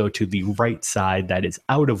want to go to the right side that is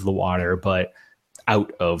out of the water but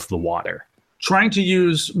out of the water? Trying to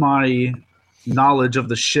use my knowledge of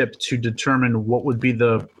the ship to determine what would be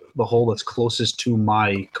the hole that's closest to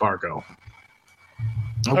my cargo.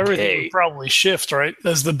 Okay. Everything would probably shift, right?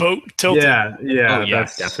 As the boat tilted. Yeah. Oh, yeah,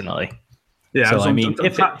 definitely. Yeah, so I mean,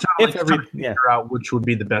 if figure out which would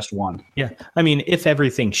be the best one. Yeah, I mean, if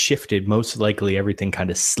everything shifted, most likely everything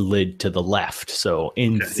kind of slid to the left. So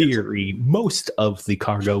in theory, most of the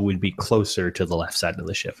cargo would be closer to the left side of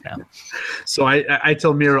the ship now. So I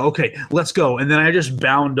tell Mira, okay, let's go, and then I just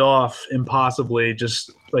bound off impossibly,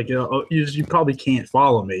 just like you probably can't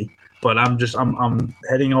follow me, but I'm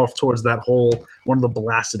heading off towards that hole, one of the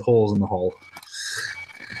blasted holes in the hull.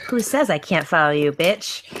 Who says I can't follow you,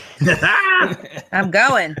 bitch? I'm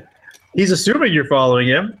going. He's assuming you're following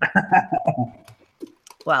him.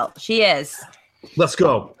 Well, she is. Let's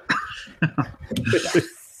go.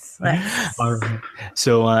 Let's. All right.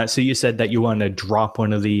 So you said that you want to drop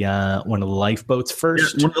one of the lifeboats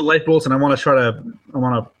first. Yeah, one of the lifeboats, and I want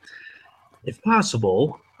to, if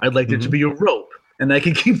possible, I'd like there to be a rope. And I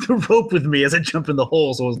can keep the rope with me as I jump in the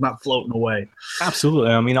hole, so it's not floating away.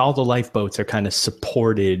 Absolutely. I mean, all the lifeboats are kind of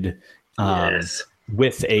supported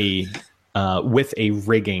with a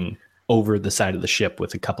rigging over the side of the ship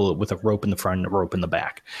with a rope in the front and a rope in the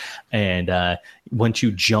back. And once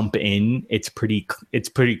you jump in, it's pretty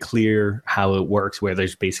clear how it works. Where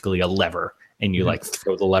there's basically a lever, and you like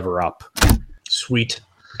throw the lever up. Sweet.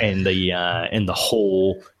 And the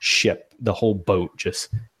whole ship, the whole boat, just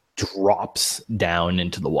drops down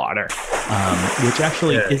into the water, which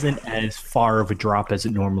actually isn't as far of a drop as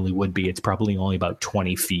it normally would be. It's probably only about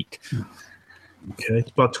 20 feet. Okay,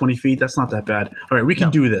 it's about 20 feet. That's not that bad. All right, we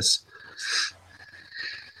can do this.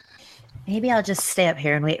 Maybe I'll just stay up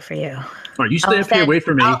here and wait for you. All right, you stay up here, wait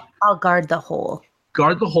for me. I'll guard the hole.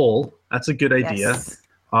 Guard the hole. That's a good idea. Yes.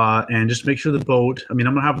 And just make sure the boat, I'm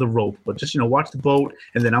going to have the rope, but just, watch the boat,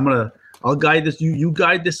 and then I'll guide this. You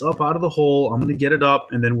guide this up out of the hole. I'm going to get it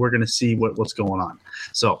up, and then we're going to see what's going on.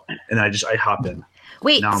 So, and I hop in.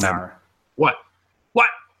 Wait. Now What?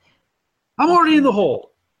 I'm already in the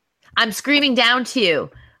hole. I'm screaming down to you.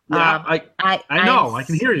 Yeah, I know. I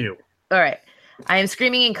can hear you. All right. I am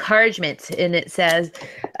screaming encouragement, and it says,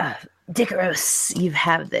 Dikaros, you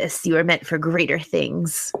have this. You are meant for greater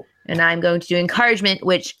things. And I'm going to do encouragement,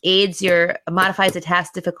 which modifies the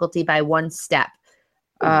task difficulty by 1 step.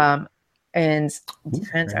 And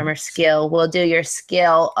defense armor skill will do your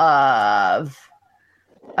skill of.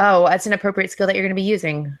 Oh, that's an appropriate skill that you're going to be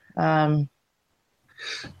using.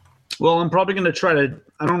 Well, I'm probably going to try to.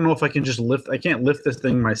 I don't know if I can just lift. I can't lift this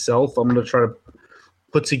thing myself. I'm going to try to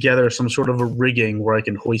put together some sort of a rigging where I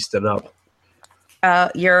can hoist it up.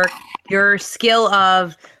 Your skill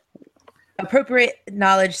of appropriate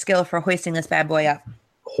knowledge skill for hoisting this bad boy up.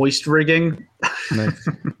 Hoist rigging. Nice.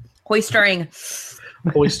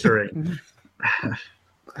 Hoistering.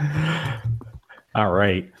 All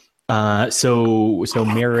right. So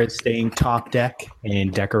Mira's staying top deck,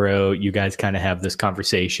 and Decaro, you guys kind of have this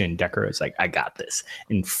conversation. Decaro's like, I got this,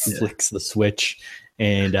 and flicks the switch,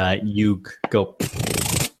 and you go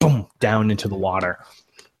boom down into the water.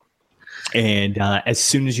 And as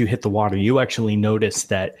soon as you hit the water, you actually notice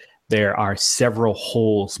that there are several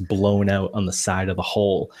holes blown out on the side of the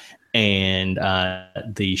hole. And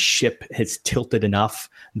the ship has tilted enough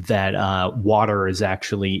that water is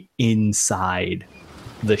actually inside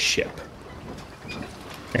the ship.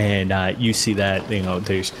 And you see that,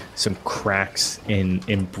 there's some cracks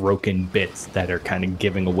in broken bits that are kind of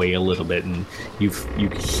giving away a little bit. And you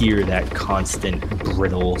hear that constant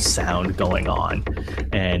brittle sound going on.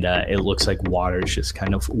 And it looks like water's just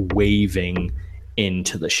kind of waving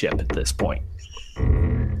into the ship at this point.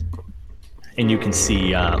 And you can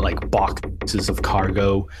see like boxes of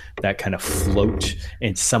cargo that kind of float,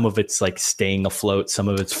 and some of it's like staying afloat, some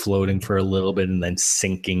of it's floating for a little bit and then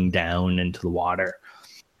sinking down into the water.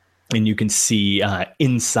 And you can see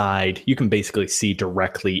inside, you can basically see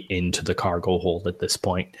directly into the cargo hold at this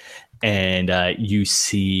point. And you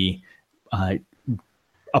see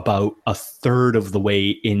about a third of the way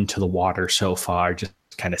into the water so far, just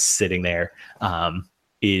kind of sitting there,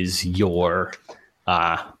 is your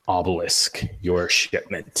obelisk, your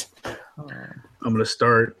shipment. I'm going to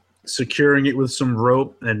start securing it with some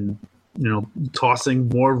rope and, tossing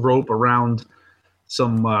more rope around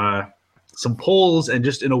some poles, and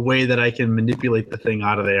just in a way that I can manipulate the thing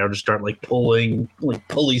out of there. I'll just start pulling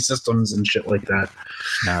pulley systems and shit like that.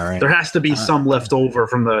 All right. There has to be some left over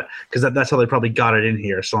from because that's how they probably got it in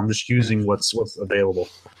here. So I'm just using what's available.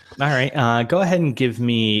 All right. Go ahead and give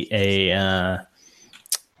me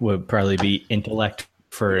would probably be intellect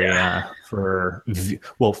for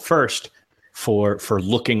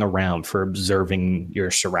looking around, for observing your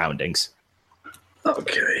surroundings.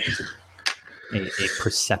 Okay. A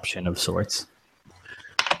perception of sorts.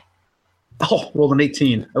 Oh, rolled an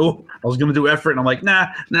 18. Oh, I was going to do effort, and I'm like, nah,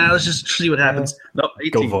 let's just see what happens. No,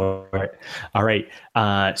 18. Go for it. All right.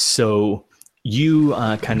 So you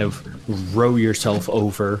kind of row yourself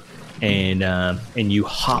over, and you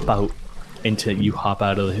hop out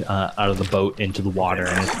of the boat into the water,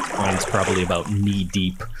 and it's probably about knee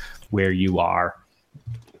deep where you are.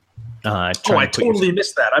 I totally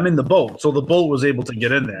missed that. I'm in the boat, so the boat was able to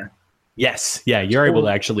get in there. Yes, yeah, you're able to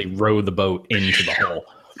actually row the boat into the hole.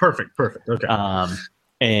 Perfect. Okay.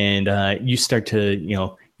 And you start to,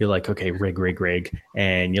 you're like, okay, rig,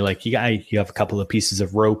 and you're like, you have a couple of pieces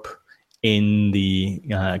of rope in the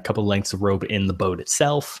couple of lengths of rope in the boat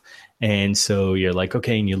itself. And so you're like,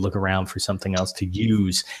 okay, and you look around for something else to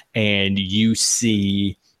use, and you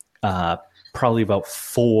see probably about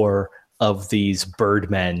 4 of these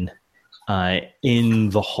birdmen in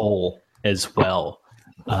the hole as well,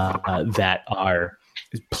 that are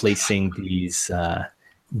placing these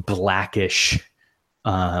blackish,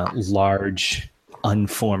 large,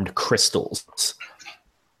 unformed crystals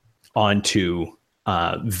onto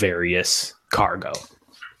various cargo.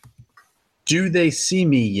 Do they see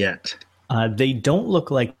me yet? They don't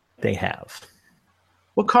look like they have.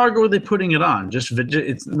 What cargo are they putting it on? Just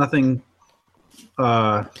it's nothing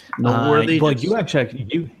noteworthy. Well, you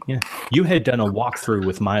actually you had done a walkthrough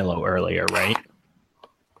with Milo earlier, right?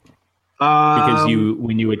 Because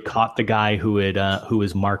when you had caught the guy who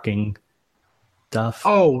was marking stuff.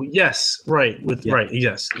 Oh yes, right. Right,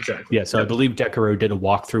 yes, exactly. Yeah, so I believe Decaro did a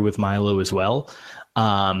walkthrough with Milo as well.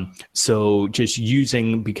 So just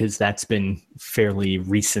using, because that's been fairly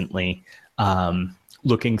recently,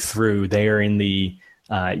 looking through there in the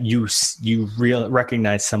you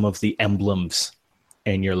recognize some of the emblems,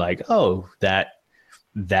 and you're like, oh, that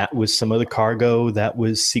was some of the cargo that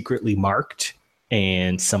was secretly marked,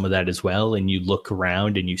 and some of that as well. And you look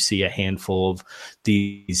around and you see a handful of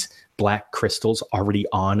these black crystals already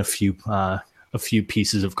on a few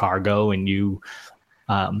pieces of cargo, and you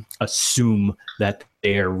assume that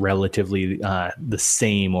they're relatively the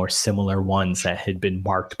same or similar ones that had been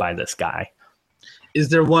marked by this guy. Is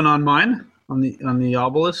there one on mine, on the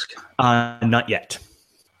obelisk? Not yet.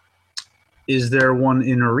 Is there one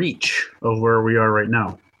in reach of where we are right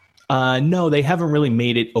now? No, they haven't really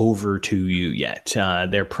made it over to you yet.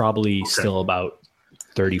 They're probably still about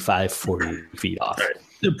 35, 40 feet off. Right.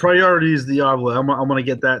 The priority is the obelisk. I'm going to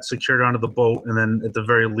get that secured onto the boat, and then at the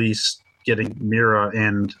very least, getting Mira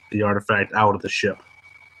and the artifact out of the ship.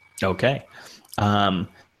 Okay.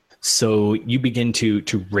 So you begin to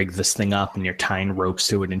rig this thing up, and you're tying ropes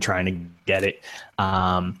to it and trying to get it.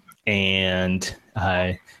 And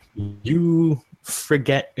you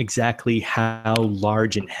forget exactly how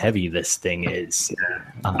large and heavy this thing is.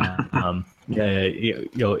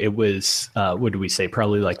 It was, what did we say?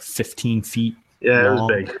 Probably like 15 feet. Yeah,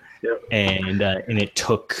 long. It was big. Yep. And it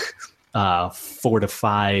took 4 to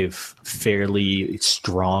 5 fairly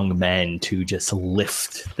strong men to just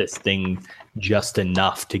lift this thing just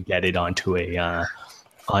enough to get it onto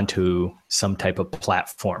some type of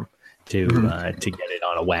platform to get it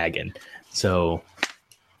on a wagon. So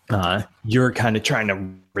you're kind of trying to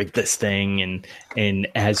rig this thing, and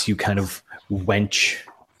as you kind of wench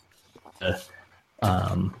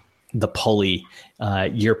the pulley,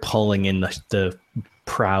 you're pulling in the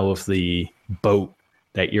prow of the boat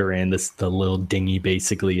that you're in. The little dinghy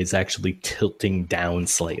basically is actually tilting down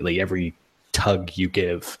slightly every tug you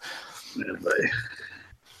give.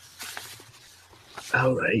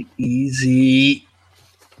 All right, easy.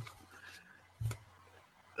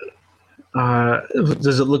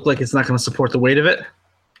 Does it look like it's not going to support the weight of it?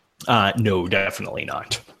 No, definitely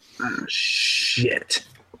not. Oh, shit.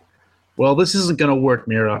 Well, this isn't going to work,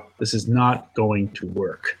 Mira. This is not going to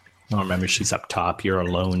work. Oh, remember, she's up top. You're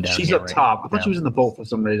alone down here. She's up top. I thought she was in the boat for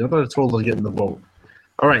some reason. I thought I told her to get in the boat.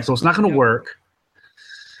 All right, so it's not going to work.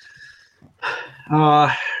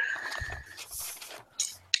 All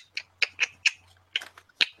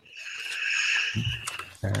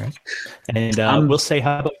right. And we'll say,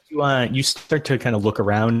 how about you start to kind of look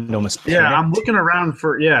around, almost panicked. Yeah, I'm looking around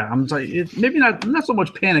for, I'm like, maybe not so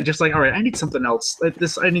much panic, just like, all right, I need something else. I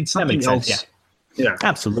need something else. Yeah,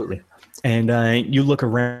 absolutely. And you look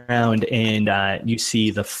around, and you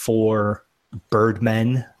see the 4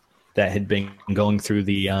 birdmen that had been going through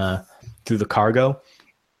the cargo.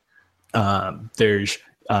 There's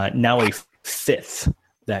now a 5th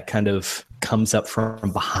that kind of comes up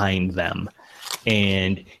from behind them,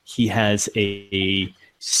 and he has a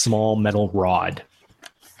small metal rod,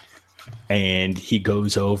 and he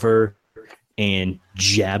goes over and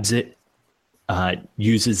jabs it,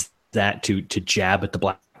 uses that to jab at the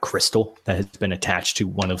black crystal that has been attached to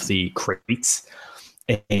one of the crates,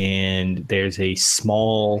 and there's a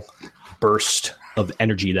small burst of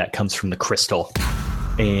energy that comes from the crystal,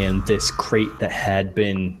 and this crate that had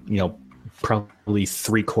been probably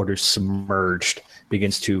 3/4 submerged,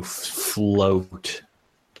 begins to float.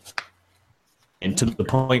 And to the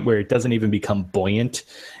point where it doesn't even become buoyant,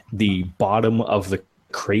 the bottom of the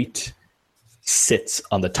crate sits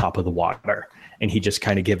on the top of the water. And he just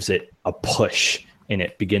kind of gives it a push, and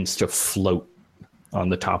it begins to float on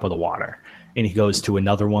the top of the water. And he goes to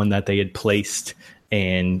another one that they had placed,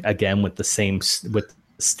 and again with the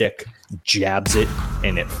stick, jabs it,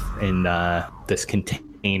 and this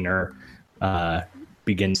container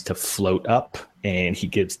begins to float up, and he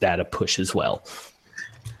gives that a push as well.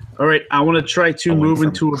 All right, I want to try to move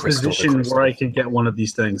into a position where I can get one of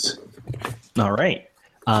these things. All right.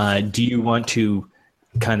 Do you want to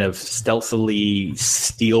kind of stealthily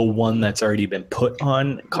steal one that's already been put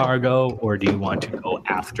on cargo, or do you want to go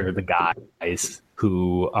after the guys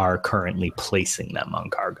who are currently placing them on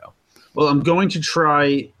cargo? Well, I'm going to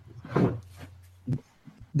try.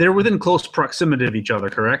 They're within close proximity of each other,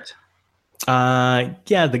 correct?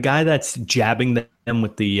 Yeah, the guy that's jabbing them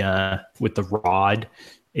with the rod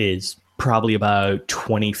is probably about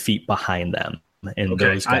 20 feet behind them, and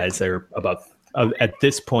those guys are about at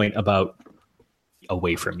this point about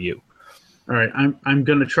away from you. All right, I'm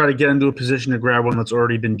going to try to get into a position to grab one that's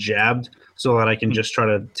already been jabbed, so that I can just try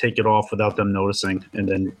to take it off without them noticing, and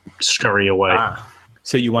then scurry away.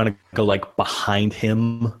 So you want to go like behind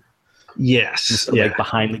him? Yes. So like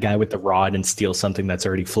behind the guy with the rod and steal something that's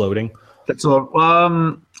already floating? That's all.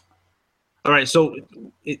 All right. So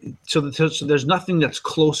there's nothing that's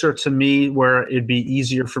closer to me where it'd be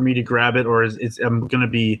easier for me to grab it, or I'm going to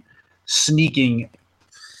be sneaking.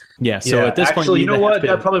 Yeah. So at this point, you know what?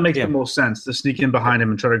 That probably makes the most sense to sneak in behind him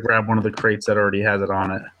and try to grab one of the crates that already has it on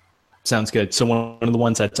it. Sounds good. So one of the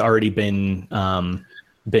ones that's already been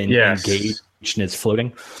engaged and is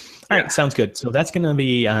floating. All right, sounds good. So that's going to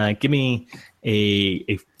be, give me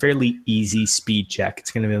a fairly easy speed check.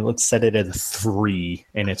 It's going to be, let's set it at a 3,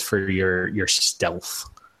 and it's for your stealth.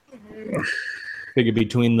 Figure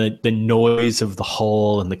between the noise of the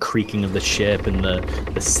hull and the creaking of the ship and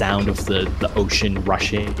the sound of the ocean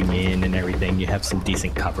rushing in and everything, you have some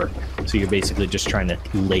decent cover. So you're basically just trying to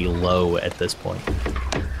lay low at this point.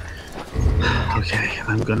 Okay,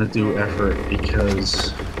 I'm going to do effort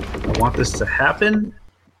because I want this to happen.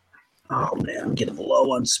 Oh, man, I'm getting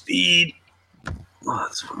low on speed. Oh,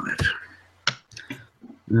 that's fine.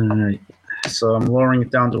 All right. So I'm lowering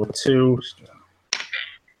it down to a 2.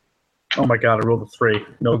 Oh, my God, I rolled a 3.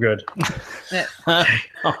 No good. All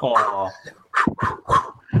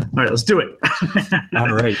right, let's do it.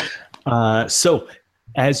 All right. So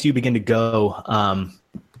as you begin to go,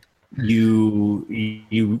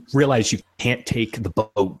 you realize you can't take the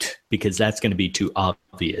boat because that's going to be too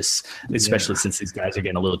obvious, especially since these guys are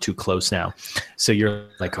getting a little too close now. So you're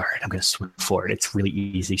like, all right, I'm going to swim for it. It's really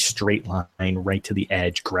easy, straight line right to the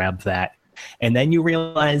edge, grab that. And then you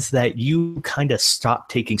realize that you kind of stopped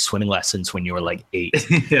taking swimming lessons when you were like 8.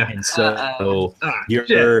 And so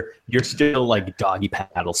you're still like doggy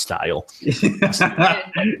paddle style.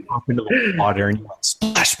 Up into the water and you go,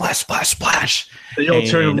 splash, splash, splash, splash. They all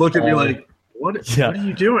turn and look at me like, what are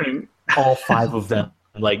you doing? All 5 of them,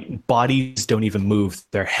 like, bodies don't even move.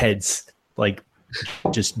 Their heads like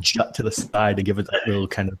just jut to the side to give it that little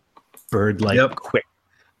kind of bird-like quick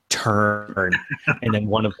turn. And then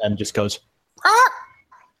one of them just goes,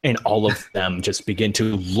 and all of them just begin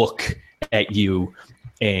to look at you,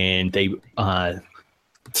 and they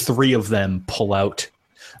 3 of them pull out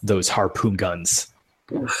those harpoon guns.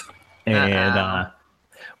 And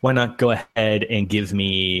why not go ahead and give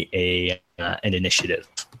me an initiative?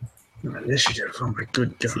 Initiative. Oh my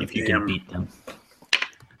good God! See if you can beat them.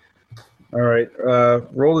 All right.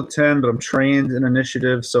 Roll a 10, but I'm trained in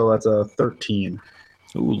initiative, so that's a 13.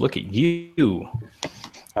 Ooh, look at you.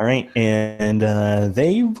 All right, and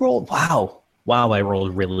they rolled. Wow, I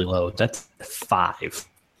rolled really low. That's 5.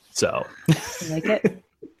 So, I like it.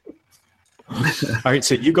 All right,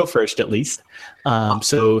 so you go first at least.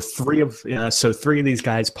 So 3 of these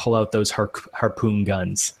guys pull out those harpoon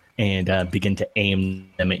guns and begin to aim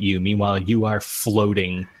them at you. Meanwhile, you are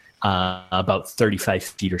floating about 35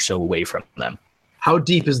 feet or so away from them. How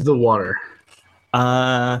deep is the water?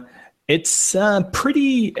 It's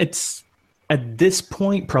it's at this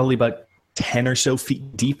point probably about 10 or so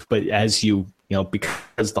feet deep, but as you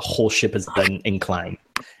because the whole ship is then inclined,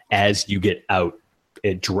 as you get out,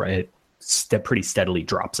 it pretty steadily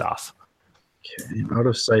drops off. Okay, out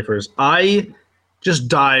of ciphers. I just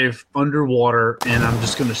dive underwater and I'm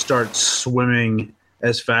just going to start swimming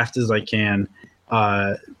as fast as I can,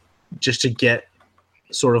 just to get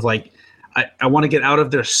sort of like, I want to get out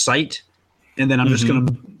of their sight and then I'm just going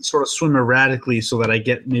to sort of swim erratically so that I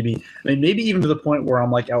get maybe even to the point where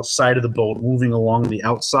I'm like outside of the boat, moving along the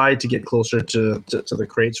outside to get closer to the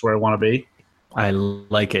crates where I want to be. I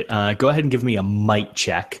like it. Go ahead and give me a might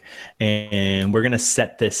check, and we're going to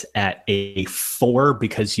set this at a 4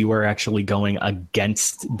 because you are actually going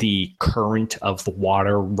against the current of the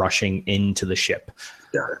water rushing into the ship.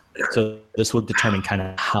 Got it. So this will determine kind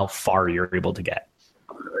of how far you're able to get.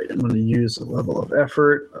 All right, I'm going to use a level of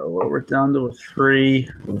effort. I'll lower it down to a 3.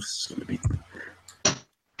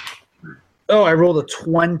 Oh, I rolled a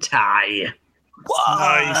 20.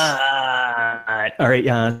 Nice. All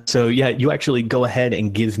right. So you actually go ahead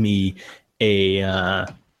and give me a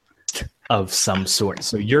of some sort.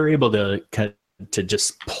 So you're able to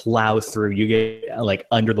just plow through. You get like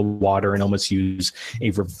under the water and almost use a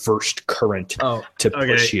reversed current to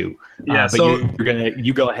push you. Yeah. But so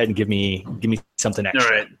you go ahead and give me something extra. All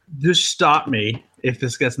right. Just stop me if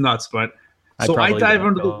this gets nuts, but. So I dive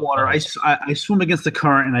under the water, I swim against the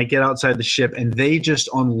current, and I get outside the ship, and they just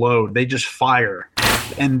unload. They just fire,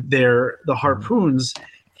 and the harpoons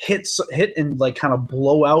hit and like kind of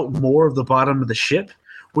blow out more of the bottom of the ship,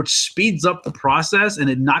 which speeds up the process,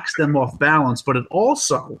 and it knocks them off balance. But it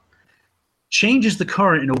also changes the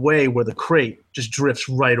current in a way where the crate just drifts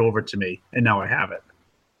right over to me, and now I have it.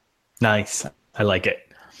 Nice. I like it.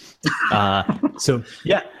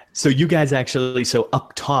 So you guys actually,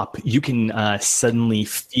 up top, you can suddenly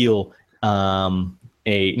feel now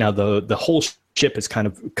the whole ship has kind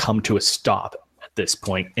of come to a stop at this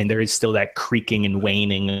point, and there is still that creaking and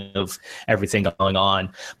waning of everything going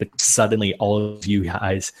on. But suddenly, all of you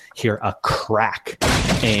guys hear a crack,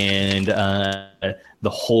 and the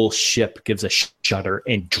whole ship gives a shudder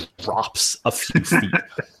and drops a few feet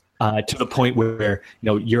to the point where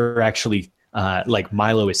you're actually. Like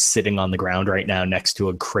Milo is sitting on the ground right now next to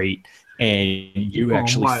a crate, and you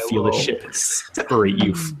actually feel the ship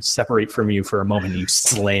separate from you for a moment. You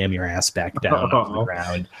slam your ass back down on the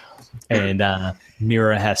ground, and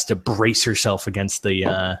Mira has to brace herself against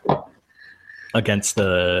the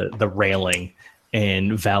railing.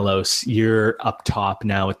 And Valos, you're up top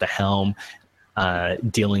now at the helm,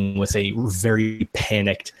 dealing with a very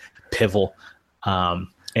panicked Pivel.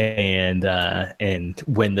 And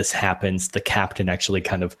when this happens, the captain actually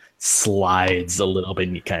kind of slides a little bit,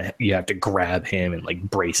 and you have to grab him and like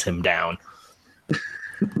brace him down.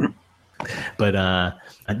 But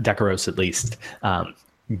Decaros, at least,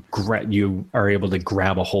 you are able to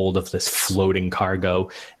grab a hold of this floating cargo,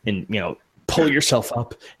 and pull yourself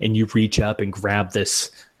up, and you reach up and grab this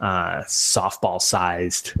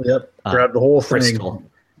softball-sized. Yep, grab the whole crystal. Thing.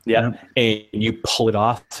 Yeah, and you pull it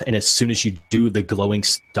off, and as soon as you do, the glowing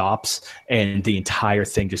stops, and the entire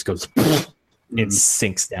thing just goes and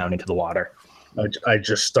sinks down into the water. I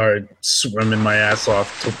just started swimming my ass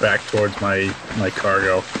off back towards my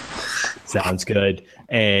cargo. Sounds good.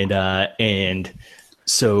 And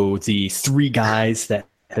so the 3 guys that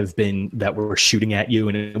were shooting at you,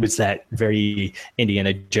 and it was that very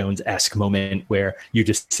Indiana Jones-esque moment where you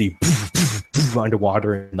just see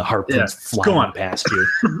underwater and the harpoons flying past you.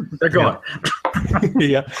 They're going.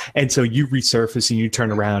 Yeah. And so you resurface and you turn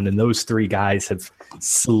around, and those 3 guys have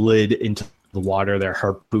slid into the water. Their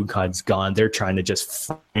harpoon cod's gone. They're trying to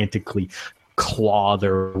just frantically claw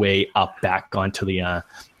their way up back onto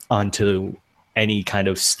any kind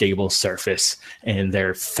of stable surface, and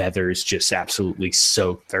their feathers just absolutely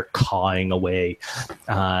soaked. They're clawing away.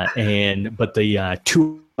 But the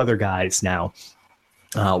 2 other guys now,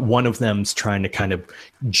 one of them's trying to kind of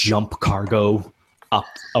jump cargo up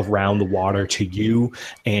around the water to you,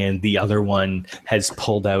 and the other one has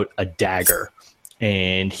pulled out a dagger,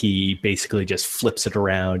 and he basically just flips it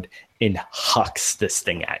around and hucks this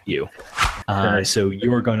thing at you. So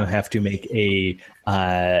you're going to have to make a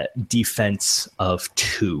defense of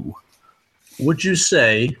 2. Would you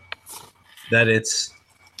say that it's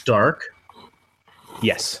dark?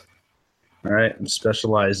 Yes. All right. I'm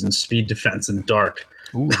specialized in speed defense and dark.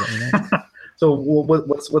 Ooh, very nice. So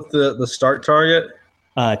what's the start target?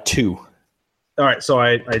 2. All right. So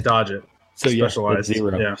I dodge it. So specialized.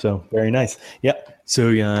 0. Yeah. So very nice. Yep. So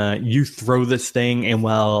you throw this thing, and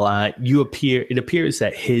while it appears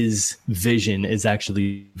that his vision is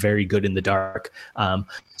actually very good in the dark.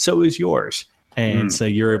 So is yours, and so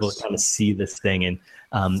you're able to kind of see this thing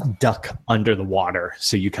and duck under the water.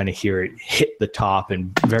 So you kind of hear it hit the top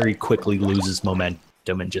and very quickly loses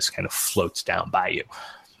momentum and just kind of floats down by you.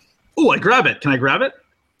 Oh, I grab it. Can I grab it?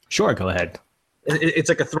 Sure, go ahead. It's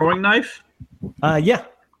like a throwing knife? Yeah.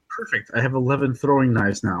 Perfect. I have 11 throwing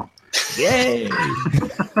knives now. Yay!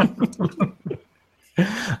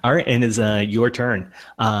 All right, and it's your turn.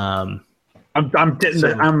 I'm getting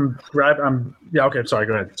yeah, okay, sorry,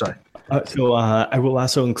 go ahead. Sorry. So I will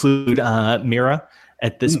also include Mira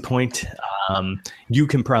at this point.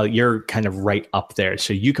 You're kind of right up there,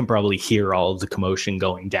 so you can probably hear all of the commotion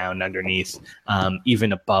going down underneath,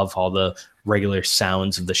 even above all the regular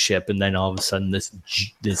sounds of the ship. And then all of a sudden, this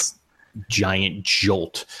giant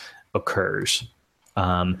jolt occurs.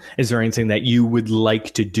 Is there anything that you would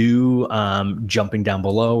like to do, jumping down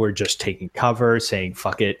below or just taking cover, saying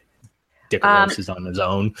fuck it, Decoros is on his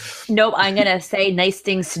own? Nope, I'm going to say nice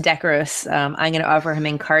things to Decoros. I'm going to offer him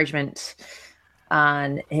encouragement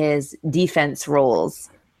on his defense rolls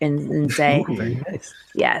and say, very nice.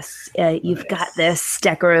 Yes, you've got this,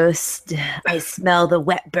 Decoros. I smell the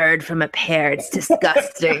wet bird from up here. It's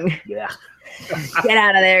disgusting. Yeah. Get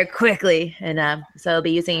out of there quickly. And so I'll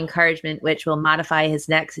be using encouragement, which will modify his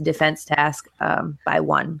next defense task by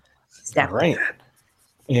 1 step. All right.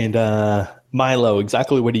 And Milo,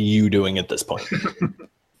 exactly what are you doing at this point?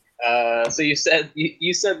 So you said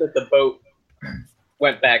that the boat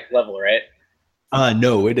went back level, right?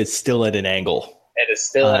 No, it is still at an angle. It is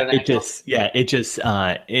still at an angle.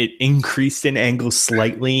 It increased in angle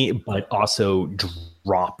slightly, but also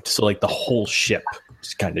dropped. So like the whole ship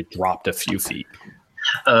just kind of dropped a few feet.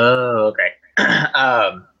 Oh, okay.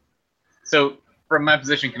 So from my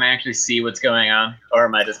position, can I actually see what's going on, or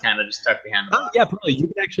am I just kind of tucked behind the box? Yeah, probably. You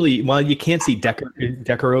can actually. Well, you can't see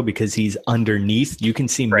Decaro because he's underneath. You can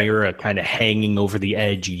see Mira kind of hanging over the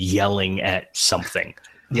edge, yelling at something.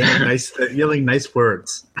 Yelling nice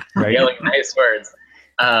words. Right? Yelling nice words.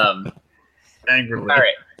 Angrily. All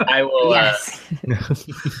right. I will. Yes.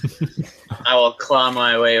 I will claw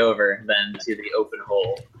my way over then to the open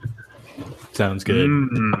hole. Sounds good.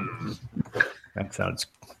 That sounds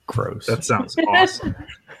gross. That sounds awesome.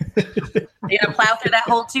 You gonna plow through that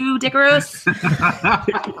hole too, Dickaros?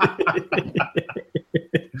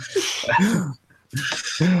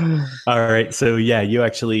 All right, so yeah, you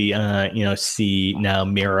actually see now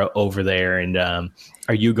Mira over there, and are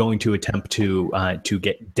you going to attempt to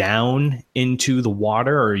get down into the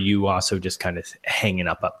water, or are you also just kind of hanging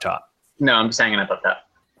up top? No, I'm just hanging up top.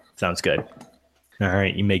 Sounds good. All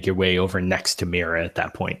right, you make your way over next to Mira at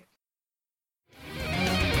that point.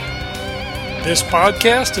 This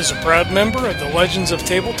podcast is a proud member of the Legends of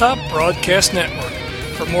Tabletop Broadcast Network.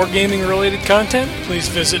 For more gaming-related content, please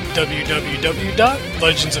visit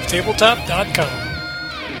www.legendsoftabletop.com.